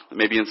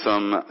 maybe in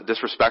some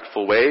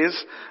disrespectful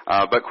ways,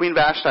 but Queen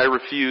Vashti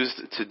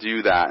refused to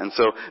do that. And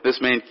so this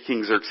made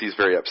King Xerxes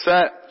very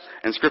upset,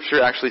 and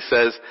Scripture actually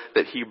says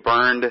that he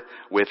burned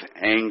with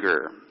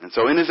anger. And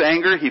so in his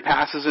anger, he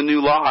passes a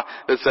new law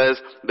that says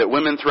that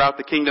women throughout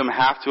the kingdom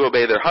have to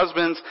obey their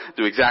husbands,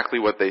 do exactly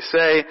what they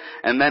say,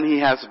 and then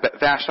he has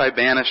Vashti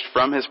banished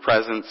from his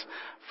presence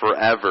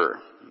forever.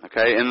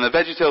 Okay? In the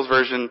VeggieTales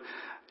version,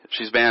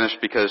 she's banished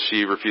because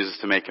she refuses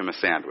to make him a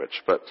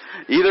sandwich. But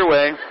either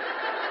way,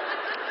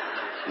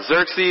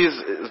 Xerxes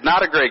is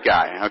not a great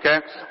guy, okay?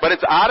 But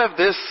it's out of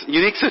this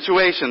unique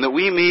situation that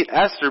we meet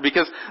Esther,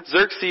 because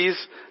Xerxes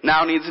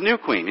now needs a new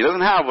queen. He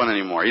doesn't have one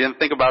anymore. He didn't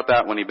think about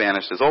that when he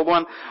banished his old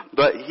one.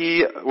 But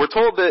we're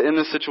told that in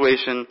this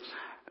situation,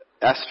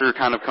 Esther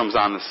kind of comes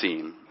on the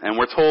scene. And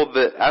we're told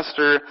that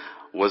Esther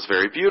was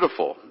very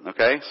beautiful,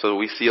 okay? So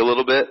we see a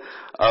little bit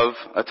of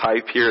a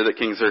type here that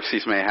King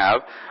Xerxes may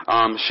have.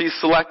 She's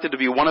selected to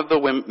be one of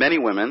the many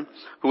women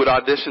who would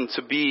audition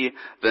to be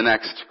the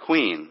next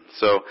queen.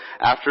 So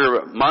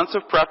after months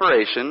of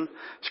preparation,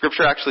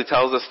 Scripture actually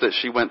tells us that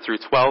she went through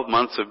 12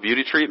 months of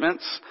beauty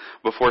treatments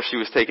before she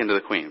was taken to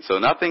the queen. So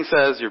nothing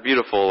says you're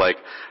beautiful like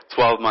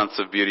 12 months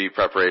of beauty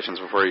preparations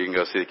before you can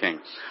go see the king.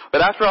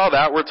 But after all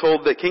that, we're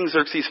told that King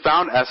Xerxes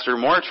found Esther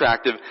more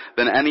attractive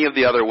than any of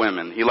the other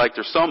women. He liked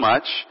her so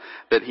much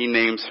that he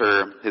names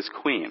her his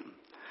queen.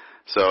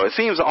 So it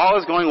seems all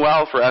is going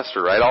well for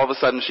Esther, right? All of a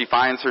sudden she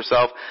finds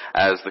herself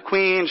as the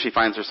queen. She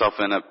finds herself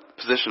in a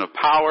position of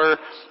power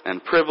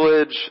and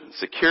privilege,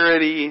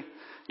 security,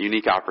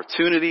 unique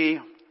opportunity.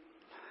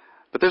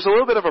 But there's a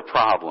little bit of a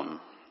problem,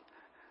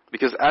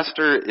 because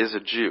Esther is a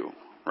Jew,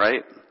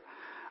 right?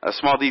 a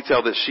small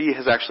detail that she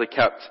has actually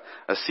kept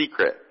a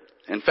secret.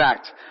 In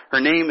fact, her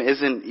name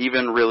isn't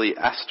even really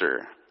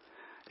Esther.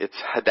 It's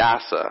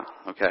Hadassah,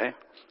 okay?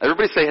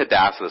 Everybody say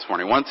Hadassah this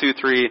morning. 1, 2,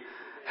 3,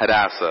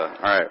 Hadassah.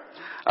 All right.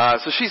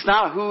 So she's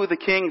not who the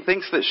king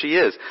thinks that she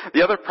is.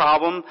 The other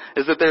problem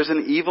is that there's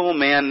an evil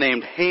man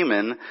named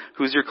Haman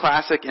who's your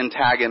classic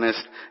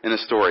antagonist in a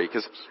story,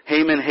 because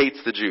Haman hates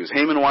the Jews.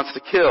 Haman wants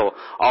to kill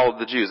all of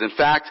the Jews. In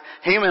fact,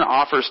 Haman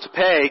offers to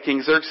pay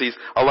King Xerxes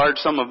a large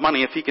sum of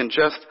money if he can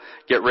just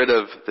get rid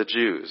of the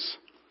Jews.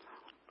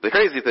 The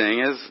crazy thing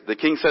is the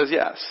king says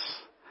yes.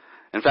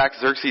 In fact,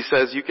 Xerxes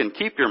says you can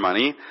keep your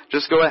money,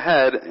 just go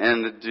ahead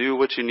and do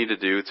what you need to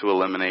do to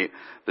eliminate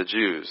the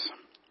Jews.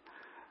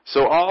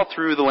 So all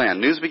through the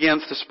land, news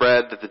begins to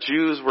spread that the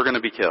Jews were going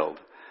to be killed.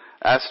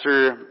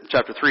 Esther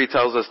chapter 3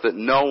 tells us that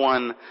no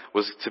one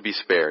was to be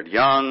spared.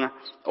 Young,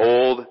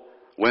 old,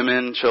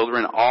 women,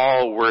 children,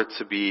 all were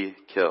to be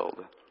killed.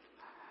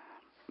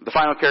 The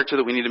final character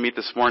that we need to meet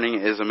this morning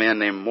is a man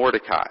named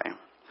Mordecai.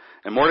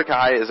 And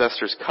Mordecai is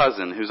Esther's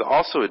cousin, who's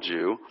also a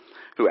Jew,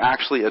 who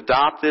actually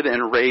adopted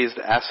and raised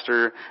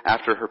Esther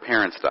after her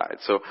parents died.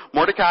 So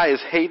Mordecai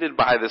is hated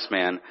by this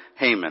man,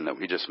 Haman, that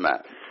we just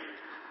met.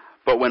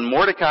 But when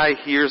Mordecai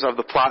hears of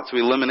the plot to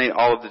eliminate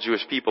all of the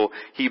Jewish people,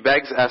 he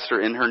begs Esther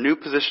in her new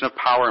position of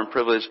power and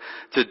privilege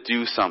to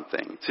do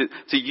something,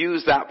 to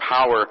use that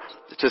power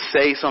to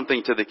say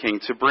something to the king,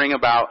 to bring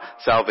about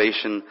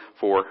salvation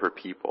for her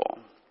people.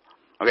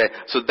 Okay,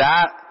 so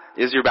that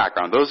is your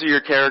background. Those are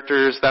your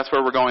characters. That's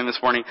where we're going this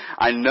morning.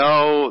 I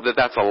know that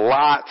that's a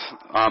lot.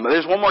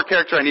 There's one more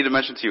character I need to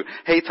mention to you.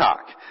 Haytak.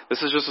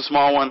 This is just a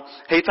small one.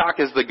 Haytak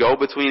is the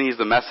go-between. He's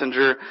the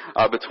messenger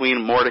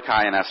between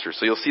Mordecai and Esther.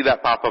 So you'll see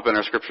that pop up in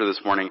our scripture this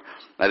morning.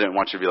 I didn't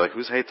want you to be like,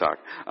 who's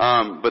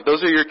Haytak? But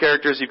those are your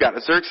characters. You've got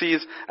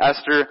Xerxes,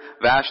 Esther,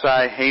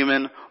 Vashti,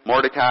 Haman,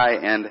 Mordecai,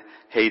 and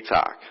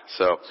Haytak.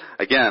 So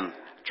again,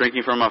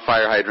 drinking from a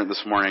fire hydrant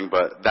this morning,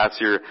 but that's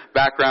your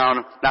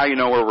background. Now you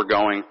know where we're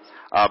going.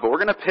 But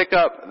we're going to pick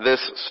up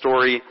this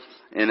story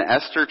in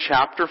Esther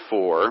chapter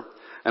 4.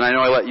 And I know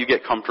I let you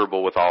get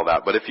comfortable with all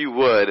that, but if you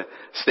would,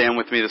 stand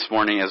with me this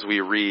morning as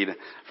we read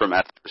from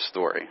Esther's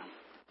story.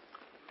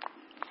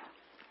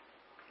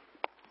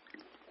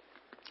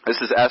 This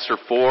is Esther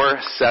 4,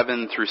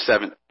 7 through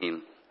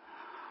 17.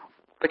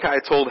 Mordecai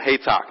told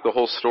Haytak the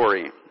whole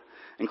story,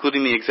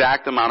 including the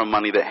exact amount of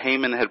money that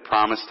Haman had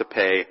promised to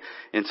pay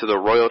into the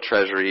royal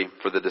treasury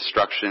for the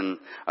destruction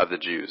of the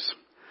Jews.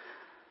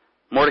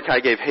 Mordecai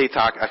gave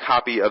Haytak a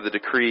copy of the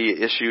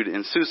decree issued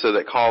in Susa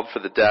that called for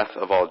the death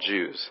of all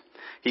Jews.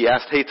 He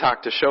asked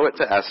Haytak to show it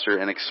to Esther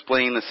and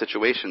explain the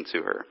situation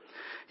to her.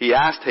 He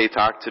asked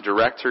Haytak to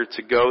direct her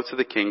to go to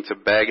the king to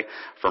beg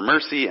for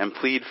mercy and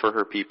plead for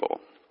her people.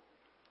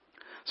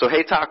 So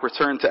Haytak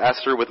returned to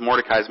Esther with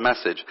Mordecai's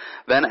message.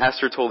 Then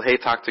Esther told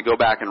Haytak to go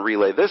back and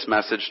relay this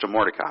message to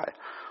Mordecai.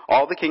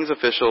 All the king's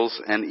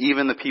officials and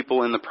even the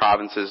people in the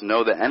provinces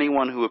know that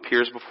anyone who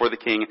appears before the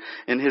king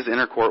in his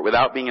inner court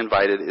without being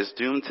invited is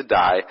doomed to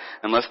die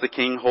unless the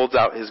king holds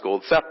out his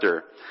gold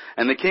scepter.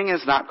 And the king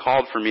has not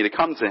called for me to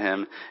come to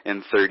him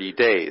in 30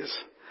 days.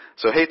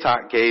 So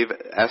Haytak gave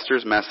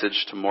Esther's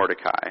message to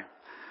Mordecai.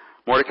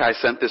 Mordecai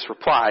sent this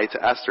reply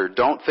to Esther,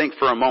 "Don't think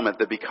for a moment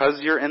that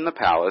because you're in the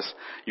palace,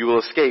 you will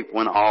escape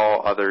when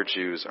all other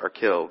Jews are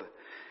killed.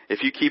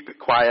 If you keep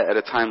quiet at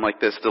a time like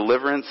this,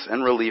 deliverance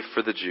and relief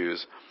for the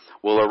Jews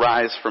will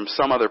arise from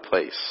some other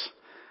place,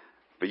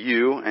 but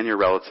you and your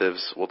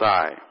relatives will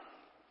die.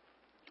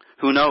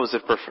 Who knows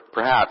if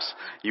perhaps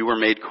you were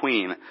made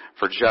queen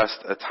for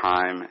just a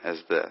time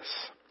as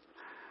this."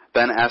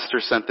 Then Esther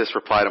sent this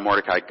reply to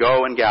Mordecai,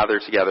 "Go and gather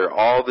together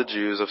all the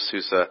Jews of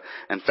Susa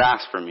and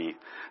fast for me.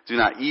 Do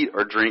not eat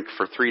or drink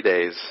for 3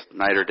 days,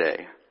 night or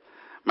day.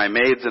 My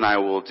maids and I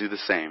will do the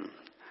same.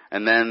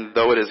 And then,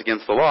 though it is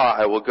against the law,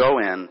 I will go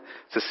in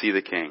to see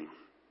the king.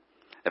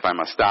 If I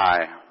must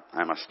die,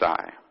 I must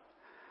die."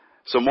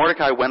 So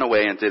Mordecai went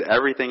away and did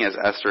everything as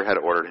Esther had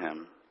ordered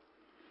him.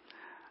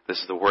 This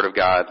is the word of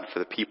God for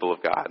the people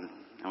of God.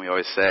 And we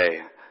always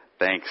say,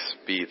 thanks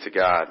be to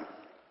God.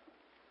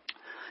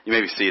 You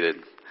may be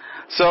seated.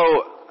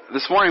 So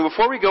this morning,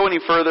 before we go any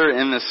further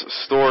in this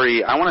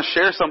story, I want to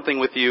share something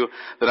with you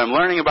that I'm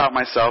learning about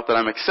myself, that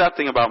I'm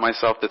accepting about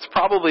myself, that's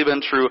probably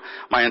been true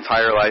my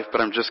entire life,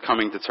 but I'm just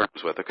coming to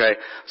terms with, okay?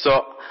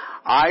 So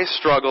I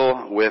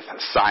struggle with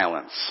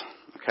silence,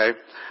 okay?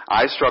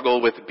 I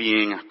struggle with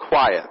being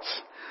quiet.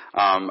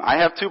 I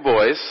have 2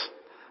 boys,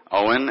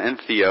 Owen and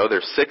Theo.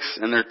 They're 6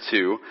 and they're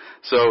 2.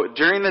 So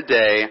during the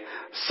day,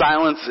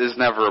 silence is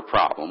never a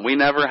problem. We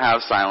never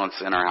have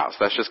silence in our house.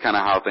 That's just kind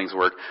of how things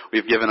work.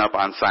 We've given up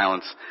on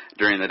silence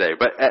during the day.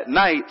 But at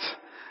night,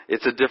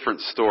 it's a different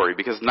story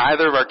because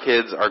neither of our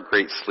kids are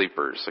great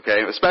sleepers,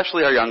 okay?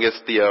 Especially our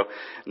youngest, Theo,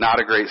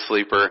 not a great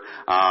sleeper.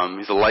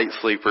 He's a light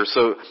sleeper.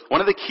 So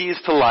one of the keys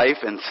to life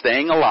and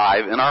staying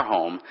alive in our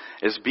home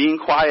is being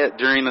quiet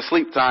during the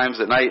sleep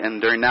times at night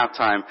and during nap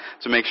time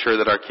to make sure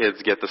that our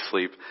kids get the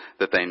sleep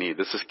that they need.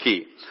 This is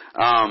key.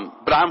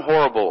 But I'm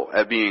horrible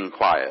at being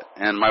quiet,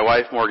 and my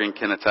wife Morgan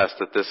can attest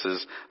that this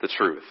is the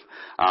truth.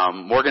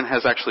 Morgan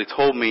has actually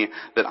told me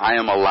that I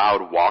am a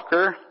loud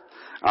walker.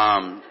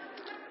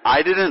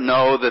 I didn't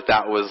know that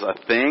that was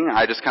a thing.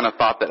 I just kind of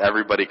thought that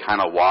everybody kind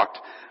of walked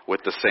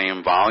with the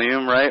same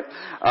volume, right?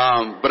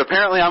 But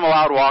apparently I'm a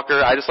loud walker.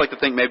 I just like to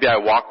think maybe I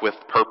walk with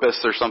purpose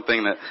or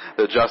something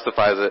that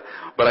justifies it.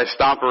 But I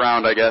stomp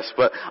around, I guess.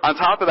 But on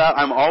top of that,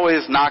 I'm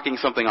always knocking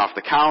something off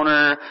the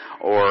counter,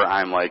 or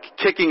I'm like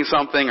kicking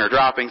something or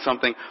dropping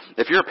something.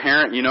 If you're a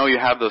parent, you know you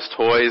have those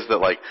toys that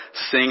like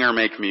sing or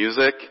make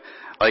music.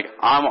 Like,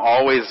 I'm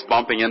always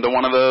bumping into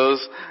one of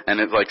those, and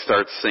it like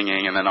starts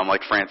singing, and then I'm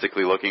like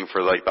frantically looking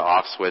for like the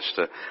off switch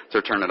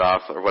to turn it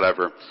off or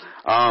whatever.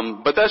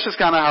 But that's just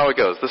kind of how it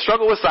goes. The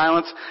struggle with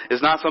silence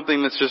is not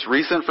something that's just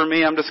recent for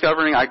me, I'm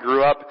discovering. I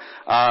grew up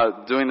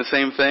doing the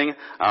same thing.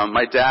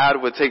 My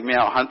dad would take me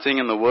out hunting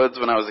in the woods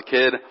when I was a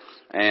kid,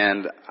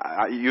 and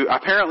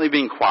apparently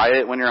being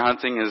quiet when you're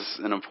hunting is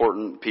an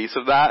important piece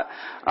of that.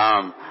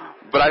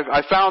 But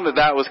I found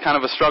that was kind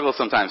of a struggle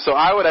sometimes. So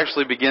I would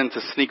actually begin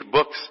to sneak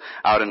books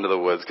out into the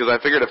woods because I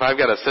figured if I've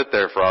got to sit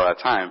there for all that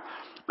time,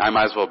 I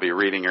might as well be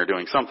reading or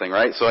doing something,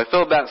 right? So I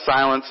filled that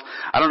silence.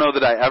 I don't know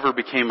that I ever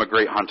became a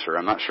great hunter.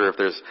 I'm not sure if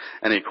there's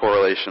any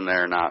correlation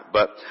there or not.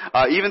 But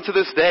even to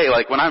this day,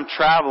 like when I'm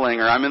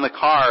traveling or I'm in the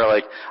car,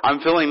 like I'm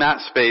filling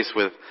that space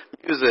with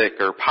music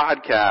or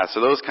podcasts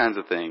or those kinds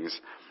of things.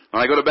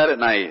 When I go to bed at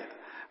night,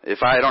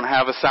 if I don't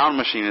have a sound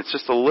machine, it's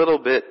just a little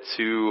bit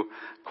too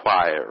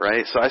quiet,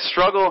 right? So I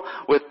struggle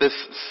with this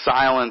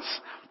silence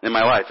in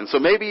my life. And so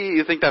maybe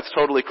you think that's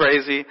totally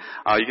crazy.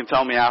 You can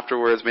tell me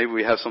afterwards. Maybe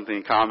we have something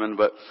in common.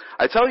 But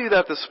I tell you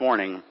that this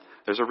morning,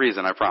 there's a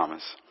reason, I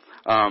promise.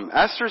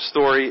 Esther's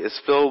story is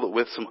filled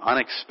with some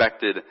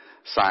unexpected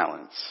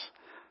silence.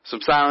 Some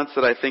silence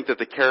that I think that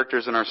the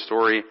characters in our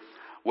story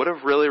would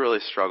have really, really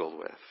struggled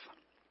with.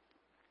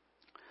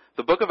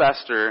 The book of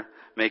Esther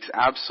makes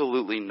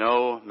absolutely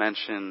no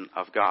mention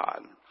of God.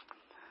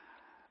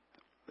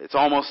 It's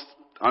almost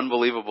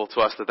unbelievable to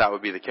us that that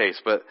would be the case,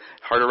 but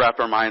hard to wrap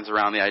our minds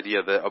around the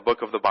idea that a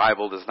book of the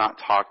Bible does not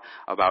talk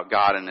about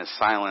God and is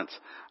silent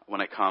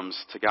when it comes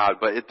to God.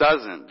 But it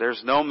doesn't.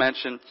 There's no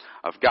mention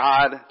of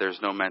God. There's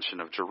no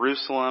mention of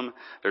Jerusalem.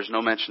 There's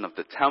no mention of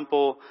the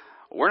temple.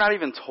 We're not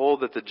even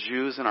told that the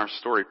Jews in our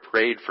story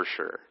prayed for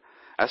sure.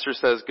 Esther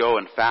says go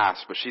and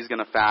fast, but she's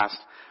going to fast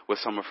with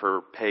some of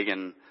her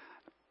pagan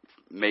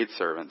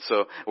maidservants.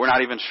 So we're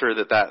not even sure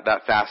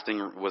that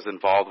fasting was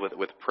involved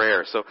with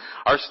prayer. So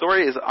our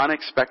story is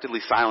unexpectedly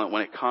silent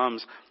when it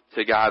comes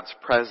to God's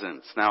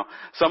presence. Now,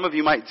 some of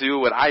you might do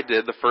what I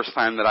did the first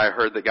time that I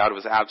heard that God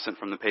was absent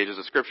from the pages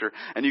of Scripture,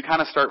 and you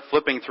kind of start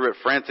flipping through it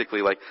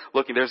frantically, like,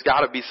 looking, there's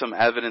got to be some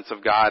evidence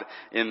of God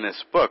in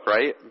this book,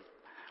 right?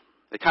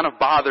 It kind of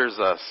bothers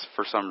us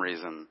for some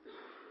reason.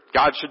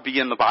 God should be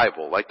in the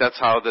Bible. Like, that's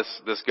how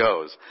this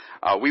goes.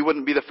 We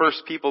wouldn't be the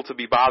first people to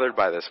be bothered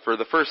by this. For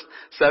the first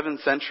 7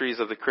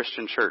 centuries of the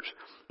Christian church,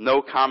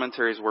 no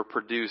commentaries were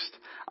produced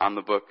on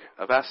the book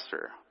of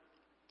Esther.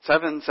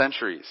 7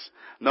 centuries.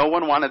 No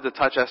one wanted to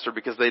touch Esther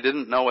because they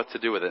didn't know what to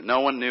do with it.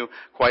 No one knew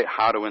quite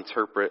how to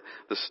interpret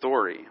the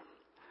story.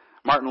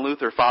 Martin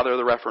Luther, father of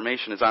the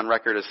Reformation, is on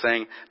record as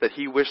saying that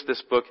he wished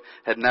this book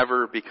had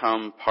never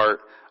become part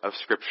of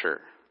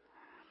Scripture.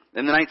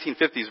 In the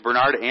 1950s,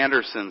 Bernard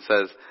Anderson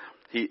says,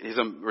 he's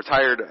a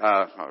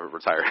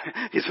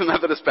he's a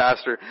Methodist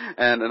pastor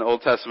and an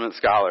Old Testament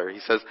scholar. He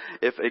says,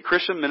 if a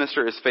Christian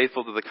minister is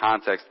faithful to the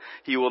context,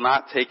 he will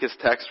not take his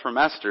text from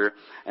Esther,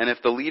 and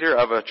if the leader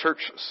of a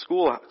church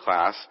school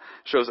class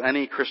shows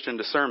any Christian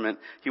discernment,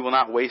 he will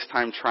not waste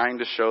time trying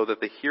to show that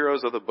the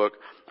heroes of the book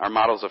are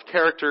models of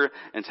character,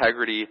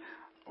 integrity,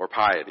 or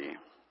piety.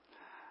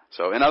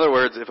 So, in other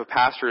words, if a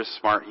pastor is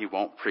smart, he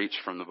won't preach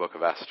from the book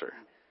of Esther.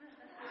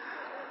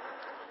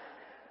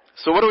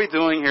 So what are we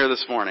doing here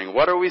this morning?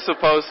 What are we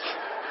supposed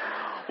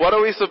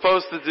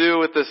to do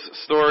with this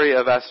story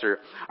of Esther?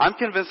 I'm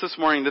convinced this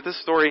morning that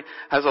this story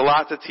has a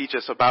lot to teach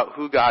us about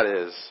who God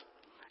is,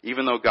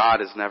 even though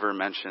God is never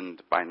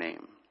mentioned by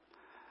name.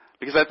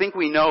 Because I think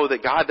we know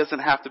that God doesn't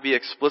have to be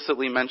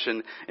explicitly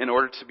mentioned in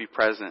order to be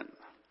present.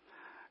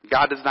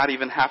 God does not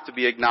even have to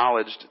be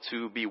acknowledged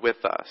to be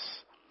with us.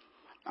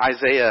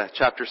 Isaiah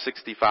chapter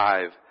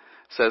 65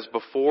 says,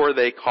 before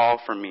they call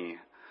for me,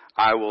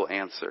 I will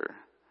answer.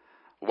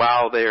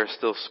 While they are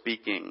still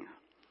speaking,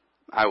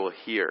 I will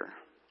hear.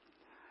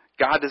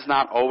 God does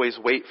not always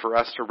wait for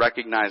us to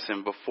recognize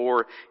Him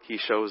before He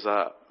shows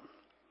up.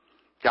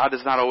 God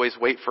does not always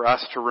wait for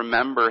us to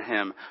remember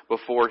Him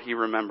before He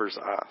remembers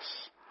us.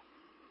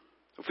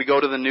 If we go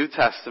to the New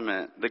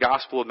Testament, the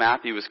Gospel of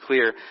Matthew is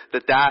clear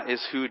that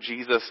is who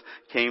Jesus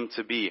came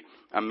to be.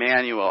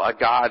 Emmanuel, a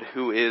God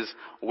who is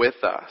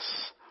with us.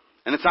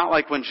 And it's not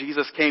like when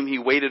Jesus came, he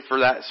waited for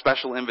that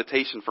special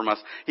invitation from us.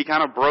 He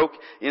kind of broke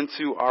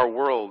into our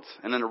world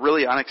in a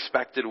really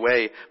unexpected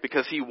way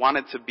because he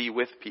wanted to be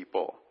with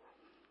people.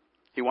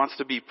 He wants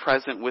to be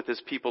present with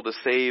his people to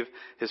save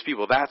his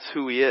people. That's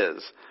who he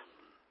is.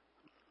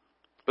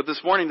 But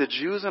this morning, the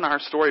Jews in our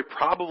story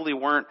probably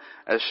weren't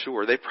as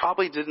sure. They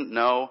probably didn't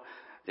know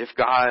if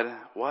God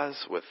was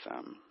with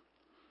them.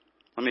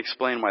 Let me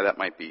explain why that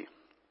might be.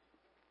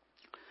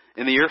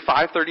 In the year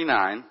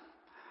 539,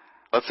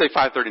 let's say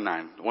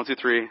 539. 1, 2,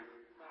 3.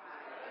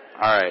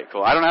 All right,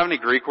 cool. I don't have any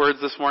Greek words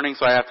this morning,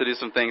 so I have to do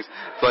some things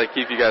to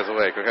keep you guys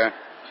awake, okay?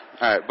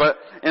 All right, but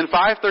in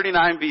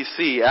 539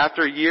 BC,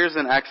 after years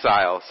in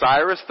exile,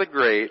 Cyrus the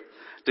Great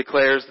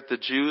declares that the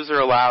Jews are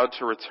allowed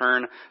to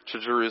return to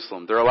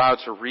Jerusalem. They're allowed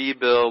to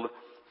rebuild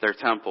their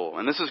temple.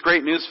 And this is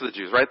great news for the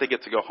Jews, right? They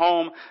get to go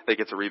home, they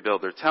get to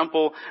rebuild their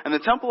temple, and the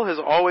temple has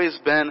always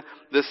been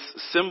this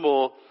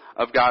symbol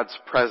of God's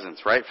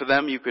presence, right? For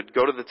them, you could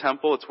go to the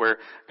temple, it's where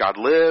God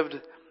lived,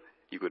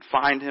 you could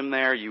find him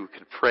there, you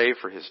could pray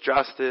for his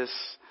justice,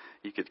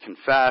 you could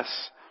confess.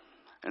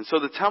 And so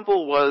the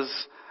temple was,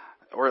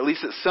 or at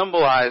least it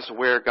symbolized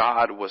where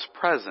God was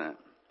present.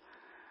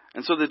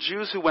 And so the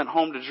Jews who went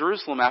home to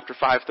Jerusalem after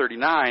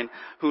 539,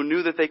 who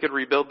knew that they could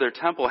rebuild their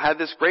temple, had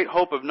this great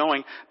hope of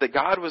knowing that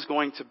God was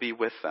going to be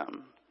with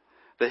them,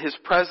 that his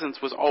presence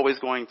was always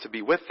going to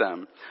be with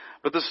them.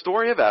 But the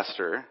story of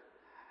Esther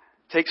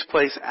takes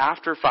place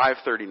after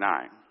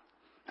 539,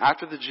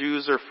 after the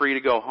Jews are free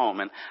to go home.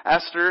 And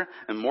Esther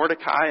and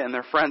Mordecai and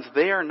their friends,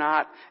 they are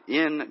not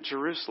in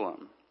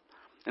Jerusalem.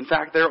 In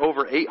fact, they're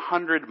over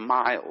 800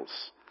 miles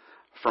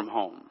from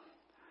home.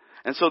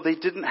 And so they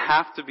didn't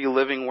have to be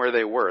living where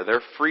they were.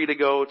 They're free to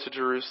go to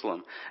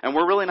Jerusalem. And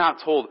we're really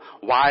not told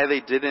why they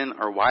didn't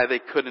or why they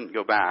couldn't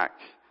go back.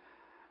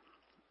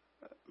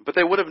 But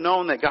they would have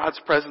known that God's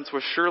presence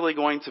was surely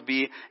going to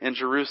be in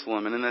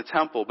Jerusalem and in the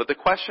temple. But the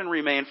question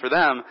remained for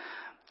them,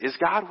 is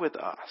God with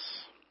us?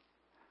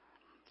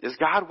 Is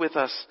God with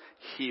us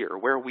here,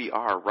 where we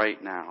are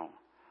right now?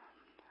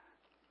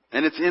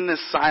 And it's in this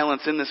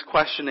silence, in this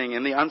questioning,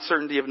 in the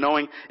uncertainty of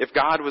knowing if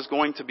God was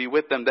going to be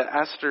with them, that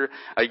Esther,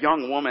 a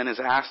young woman, is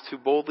asked to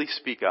boldly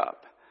speak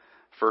up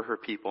for her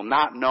people,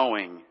 not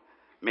knowing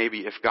maybe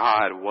if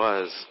God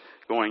was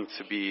going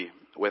to be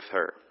with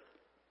her.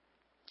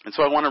 And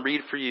so I want to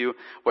read for you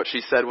what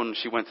she said when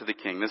she went to the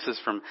king. This is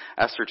from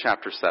Esther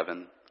chapter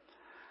 7.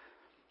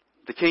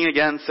 The king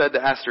again said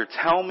to Esther,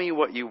 "Tell me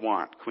what you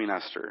want, Queen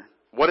Esther.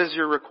 What is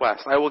your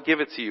request? I will give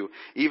it to you,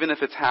 even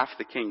if it's half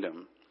the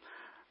kingdom."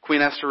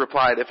 Queen Esther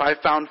replied, "If I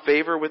found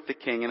favor with the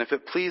king, and if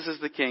it pleases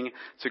the king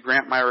to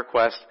grant my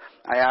request,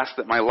 I ask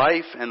that my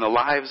life and the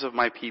lives of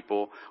my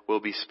people will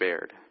be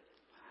spared.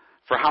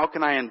 For how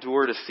can I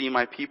endure to see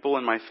my people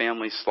and my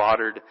family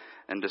slaughtered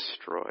and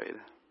destroyed?"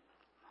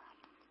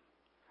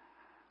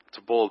 It's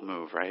a bold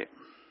move, right?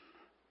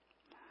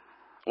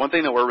 One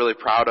thing that we're really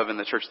proud of in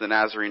the Church of the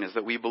Nazarene is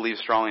that we believe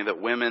strongly that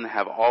women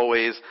have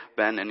always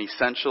been an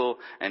essential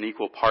and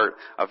equal part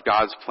of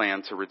God's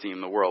plan to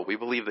redeem the world. We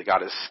believe that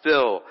God is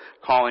still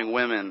calling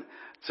women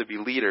to be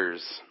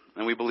leaders.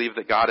 And we believe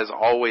that God has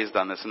always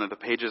done this and that the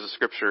pages of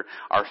Scripture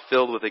are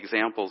filled with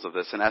examples of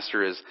this. And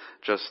Esther is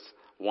just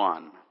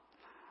one.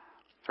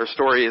 Her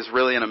story is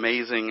really an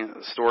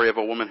amazing story of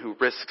a woman who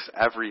risks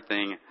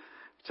everything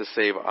to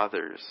save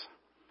others.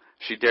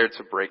 She dared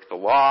to break the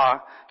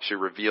law. She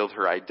revealed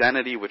her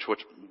identity, which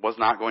was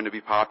not going to be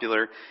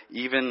popular.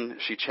 Even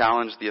she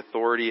challenged the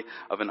authority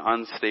of an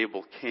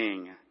unstable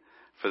king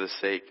for the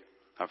sake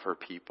of her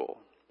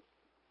people.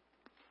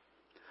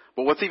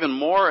 But what's even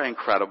more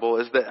incredible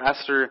is that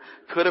Esther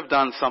could have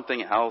done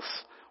something else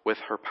with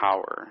her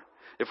power.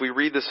 If we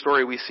read the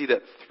story, we see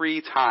that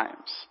three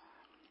times,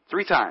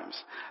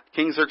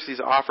 King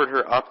Xerxes offered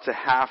her up to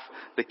half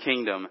the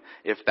kingdom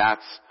if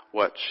that's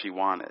what she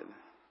wanted.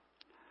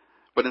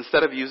 But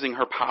instead of using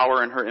her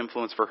power and her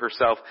influence for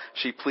herself,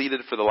 she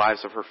pleaded for the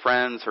lives of her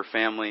friends, her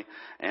family,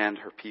 and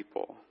her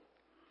people.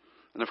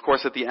 And of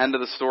course, at the end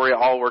of the story,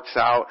 all works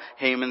out.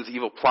 Haman's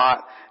evil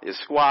plot is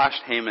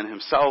squashed. Haman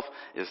himself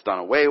is done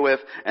away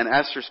with. And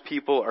Esther's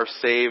people are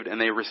saved, and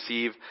they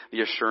receive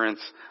the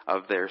assurance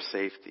of their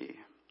safety.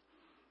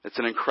 It's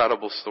an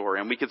incredible story.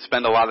 And we could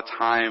spend a lot of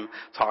time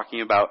talking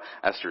about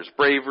Esther's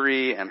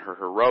bravery and her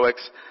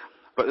heroics.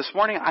 But this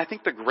morning, I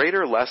think the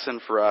greater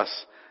lesson for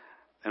us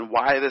and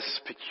why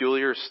this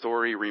peculiar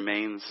story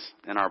remains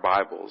in our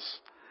Bibles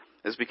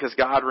is because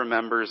God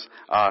remembers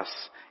us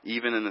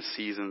even in the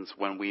seasons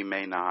when we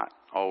may not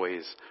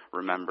always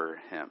remember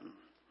Him.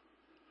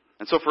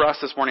 And so for us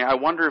this morning, I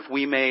wonder if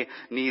we may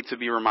need to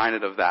be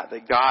reminded of that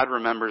God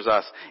remembers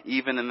us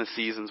even in the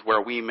seasons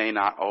where we may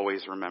not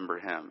always remember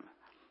Him.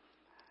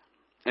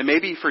 And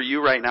maybe for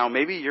you right now,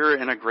 maybe you're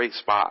in a great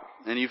spot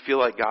and you feel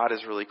like God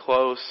is really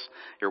close,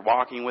 you're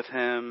walking with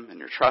Him and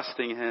you're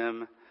trusting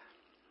Him.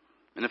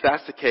 And if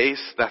that's the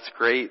case, that's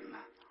great.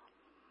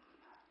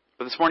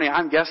 But this morning,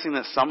 I'm guessing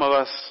that some of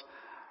us,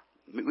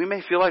 we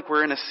may feel like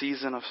we're in a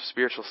season of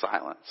spiritual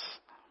silence.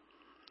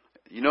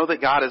 You know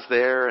that God is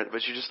there,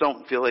 but you just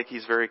don't feel like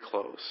He's very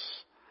close.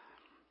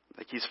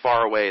 like he's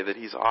far away, that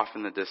he's off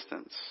in the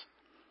distance.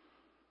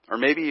 Or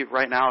maybe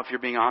right now, if you're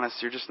being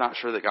honest, you're just not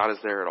sure that God is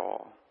there at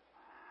all.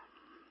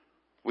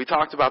 We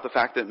talked about the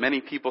fact that many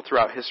people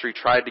throughout history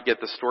tried to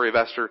get the story of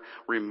Esther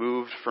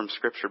removed from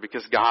Scripture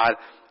because God,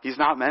 he's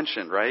not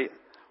mentioned, right?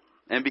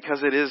 And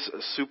because it is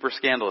super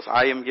scandalous.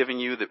 I am giving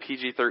you the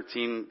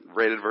PG-13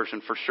 rated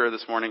version for sure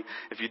this morning.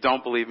 If you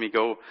don't believe me,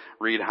 go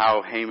read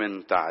how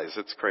Haman dies.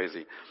 It's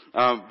crazy.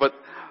 But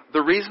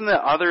the reason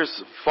that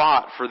others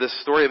fought for this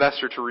story of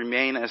Esther to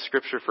remain as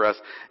Scripture for us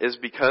is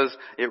because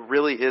it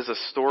really is a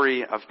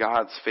story of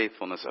God's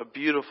faithfulness, a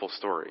beautiful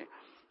story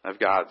of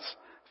God's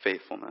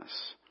faithfulness.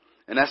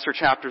 In Esther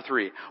chapter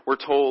 3, we're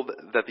told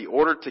that the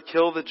order to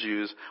kill the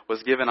Jews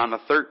was given on the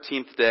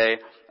 13th day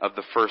of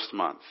the first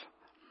month.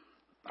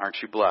 Aren't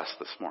you blessed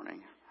this morning?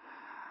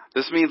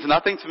 This means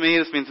nothing to me,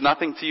 this means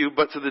nothing to you,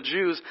 but to the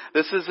Jews,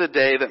 this is a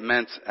day that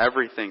meant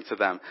everything to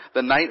them.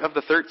 The night of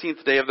the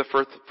 13th day of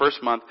the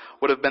first month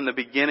would have been the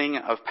beginning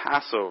of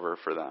Passover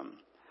for them,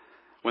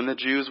 when the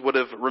Jews would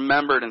have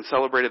remembered and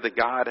celebrated that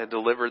God had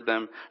delivered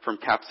them from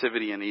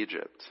captivity in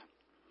Egypt.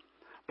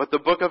 But the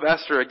book of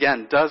Esther,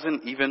 again,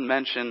 doesn't even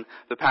mention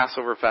the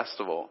Passover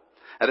festival,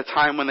 at a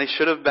time when they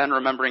should have been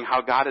remembering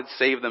how God had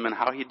saved them and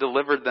how he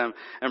delivered them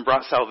and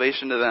brought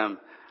salvation to them.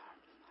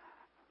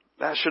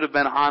 That should have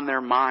been on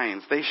their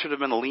minds. They should have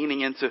been leaning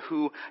into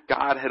who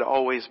God had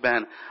always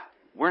been.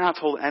 We're not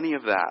told any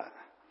of that.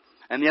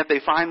 And yet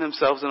they find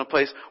themselves in a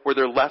place where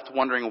they're left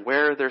wondering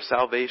where their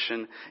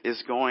salvation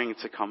is going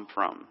to come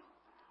from.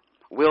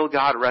 Will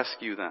God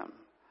rescue them?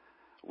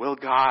 Will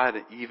God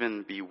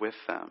even be with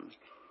them?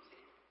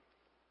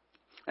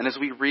 And as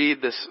we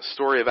read this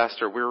story of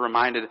Esther, we're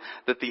reminded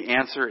that the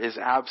answer is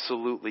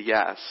absolutely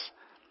yes.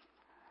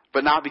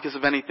 But not because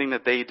of anything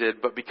that they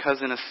did, but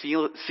because in a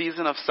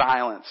season of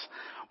silence,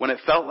 when it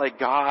felt like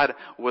God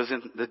was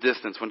in the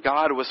distance, when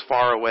God was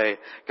far away,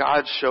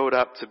 God showed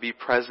up to be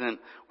present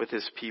with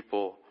his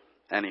people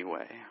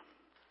anyway.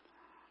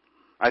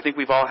 I think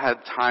we've all had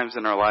times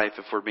in our life,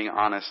 if we're being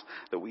honest,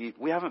 that we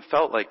haven't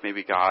felt like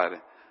maybe God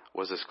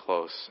was as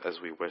close as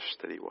we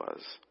wished that he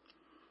was.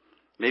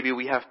 Maybe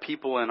we have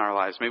people in our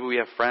lives, maybe we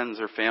have friends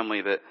or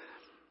family that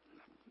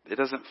it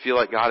doesn't feel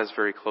like God is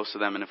very close to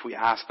them. And if we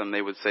ask them,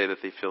 they would say that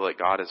they feel like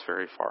God is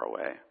very far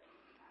away.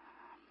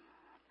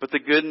 But the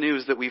good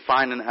news that we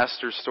find in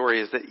Esther's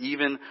story is that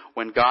even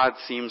when God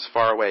seems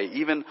far away,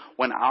 even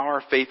when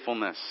our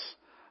faithfulness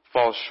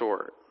falls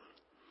short,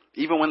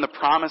 even when the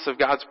promise of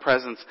God's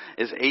presence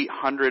is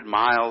 800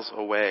 miles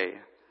away,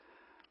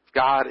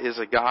 God is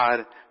a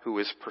God who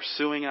is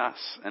pursuing us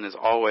and is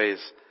always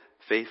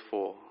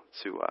faithful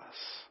to us.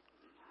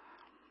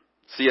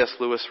 C.S.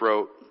 Lewis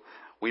wrote,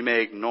 "We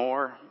may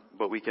ignore,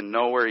 but we can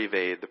nowhere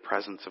evade the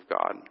presence of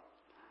God.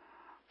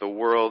 The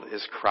world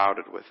is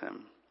crowded with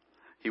him.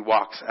 He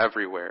walks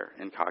everywhere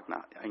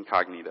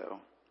incognito."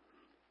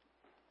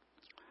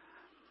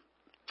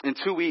 In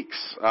 2 weeks,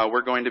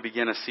 we're going to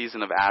begin a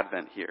season of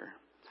Advent here.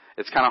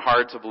 It's kind of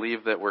hard to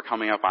believe that we're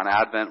coming up on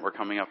Advent, we're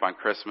coming up on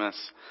Christmas,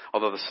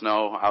 although the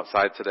snow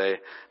outside today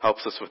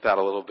helps us with that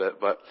a little bit.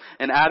 But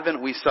in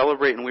Advent, we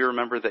celebrate and we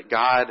remember that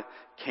God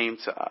came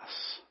to us.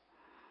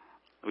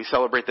 We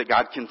celebrate that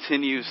God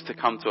continues to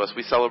come to us.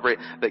 We celebrate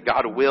that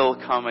God will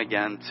come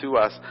again to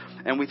us.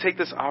 And we take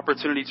this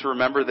opportunity to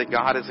remember that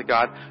God is a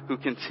God who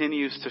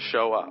continues to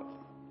show up.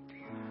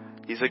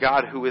 He's a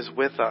God who is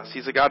with us.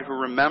 He's a God who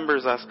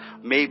remembers us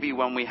maybe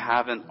when we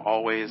haven't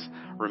always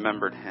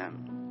remembered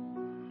him.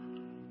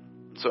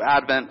 So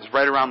Advent is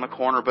right around the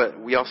corner, but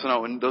we also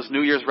know those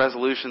New Year's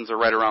resolutions are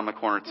right around the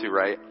corner too,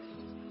 right?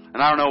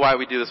 And I don't know why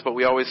we do this, but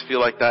we always feel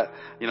like that,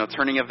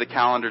 turning of the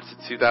calendar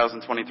to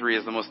 2023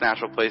 is the most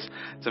natural place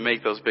to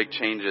make those big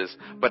changes.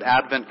 But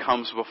Advent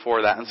comes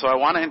before that. And so I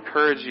want to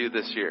encourage you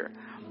this year,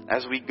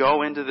 as we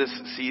go into this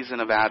season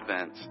of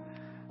Advent,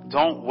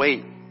 don't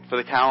wait for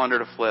the calendar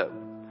to flip.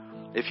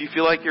 If you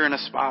feel like you're in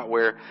a spot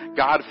where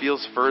God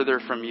feels further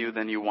from you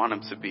than you want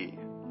him to be,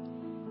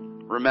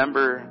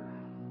 remember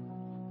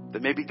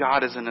that maybe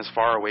God isn't as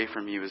far away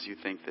from you as you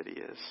think that he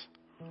is.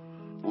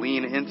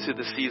 Lean into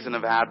the season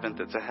of Advent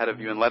that's ahead of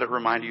you and let it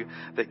remind you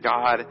that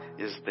God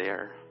is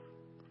there.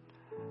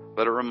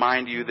 Let it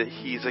remind you that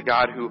he's a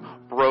God who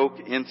broke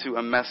into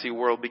a messy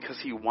world because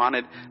he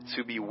wanted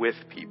to be with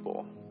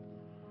people.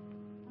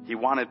 He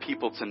wanted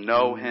people to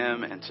know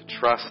him and to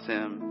trust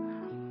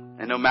him.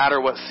 And no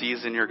matter what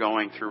season you're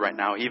going through right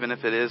now, even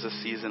if it is a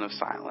season of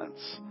silence,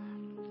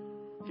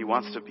 he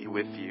wants to be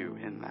with you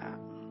in that.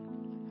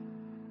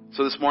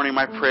 So this morning,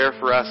 my prayer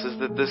for us is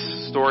that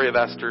this story of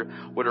Esther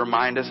would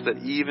remind us that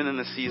even in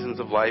the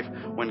seasons of life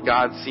when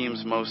God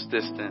seems most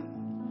distant,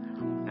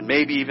 and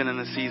maybe even in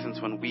the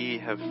seasons when we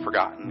have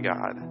forgotten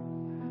God,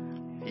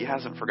 he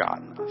hasn't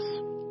forgotten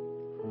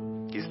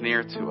us. He's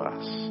near to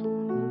us,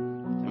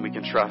 and we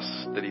can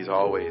trust that he's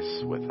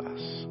always with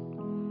us.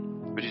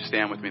 Would you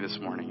stand with me this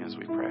morning as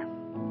we pray?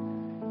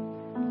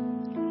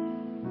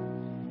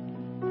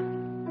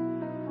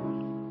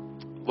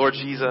 Lord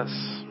Jesus,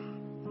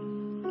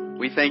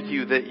 we thank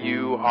you that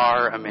you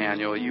are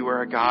Emmanuel. You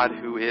are a God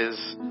who is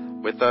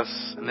with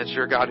us, and that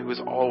you're a God who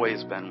has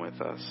always been with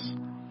us.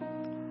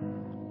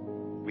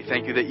 We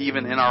thank you that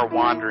even in our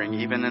wandering,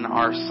 even in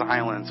our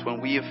silence,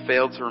 when we have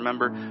failed to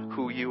remember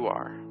who you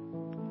are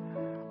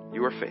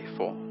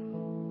faithful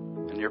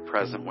and you're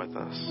present with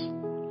us.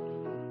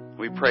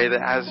 We pray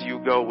that as you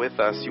go with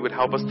us, you would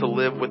help us to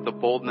live with the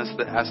boldness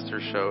that Esther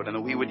showed, and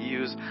that we would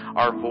use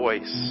our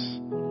voice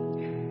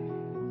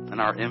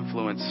and our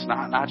influence,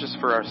 not just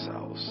for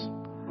ourselves,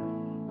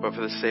 but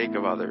for the sake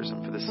of others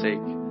and for the sake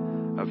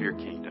of your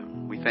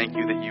kingdom. We thank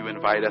you that you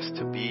invite us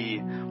to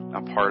be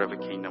a part of a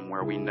kingdom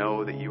where we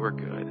know that you are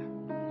good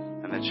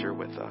and that you're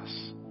with us.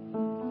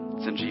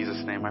 It's in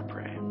Jesus' name I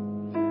pray.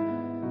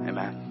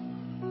 Amen.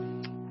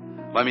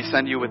 Let me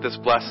send you with this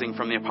blessing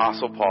from the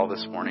Apostle Paul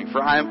this morning.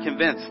 For I am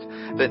convinced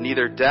that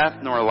neither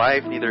death nor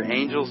life, neither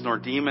angels nor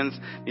demons,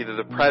 neither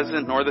the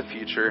present nor the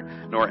future,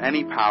 nor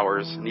any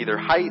powers, neither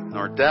height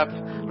nor depth,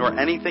 nor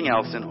anything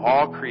else in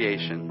all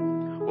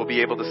creation will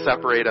be able to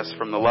separate us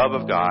from the love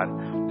of God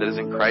that is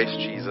in Christ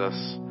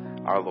Jesus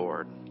our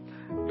Lord.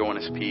 Go in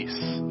his peace.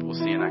 We'll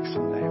see you next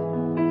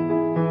Sunday.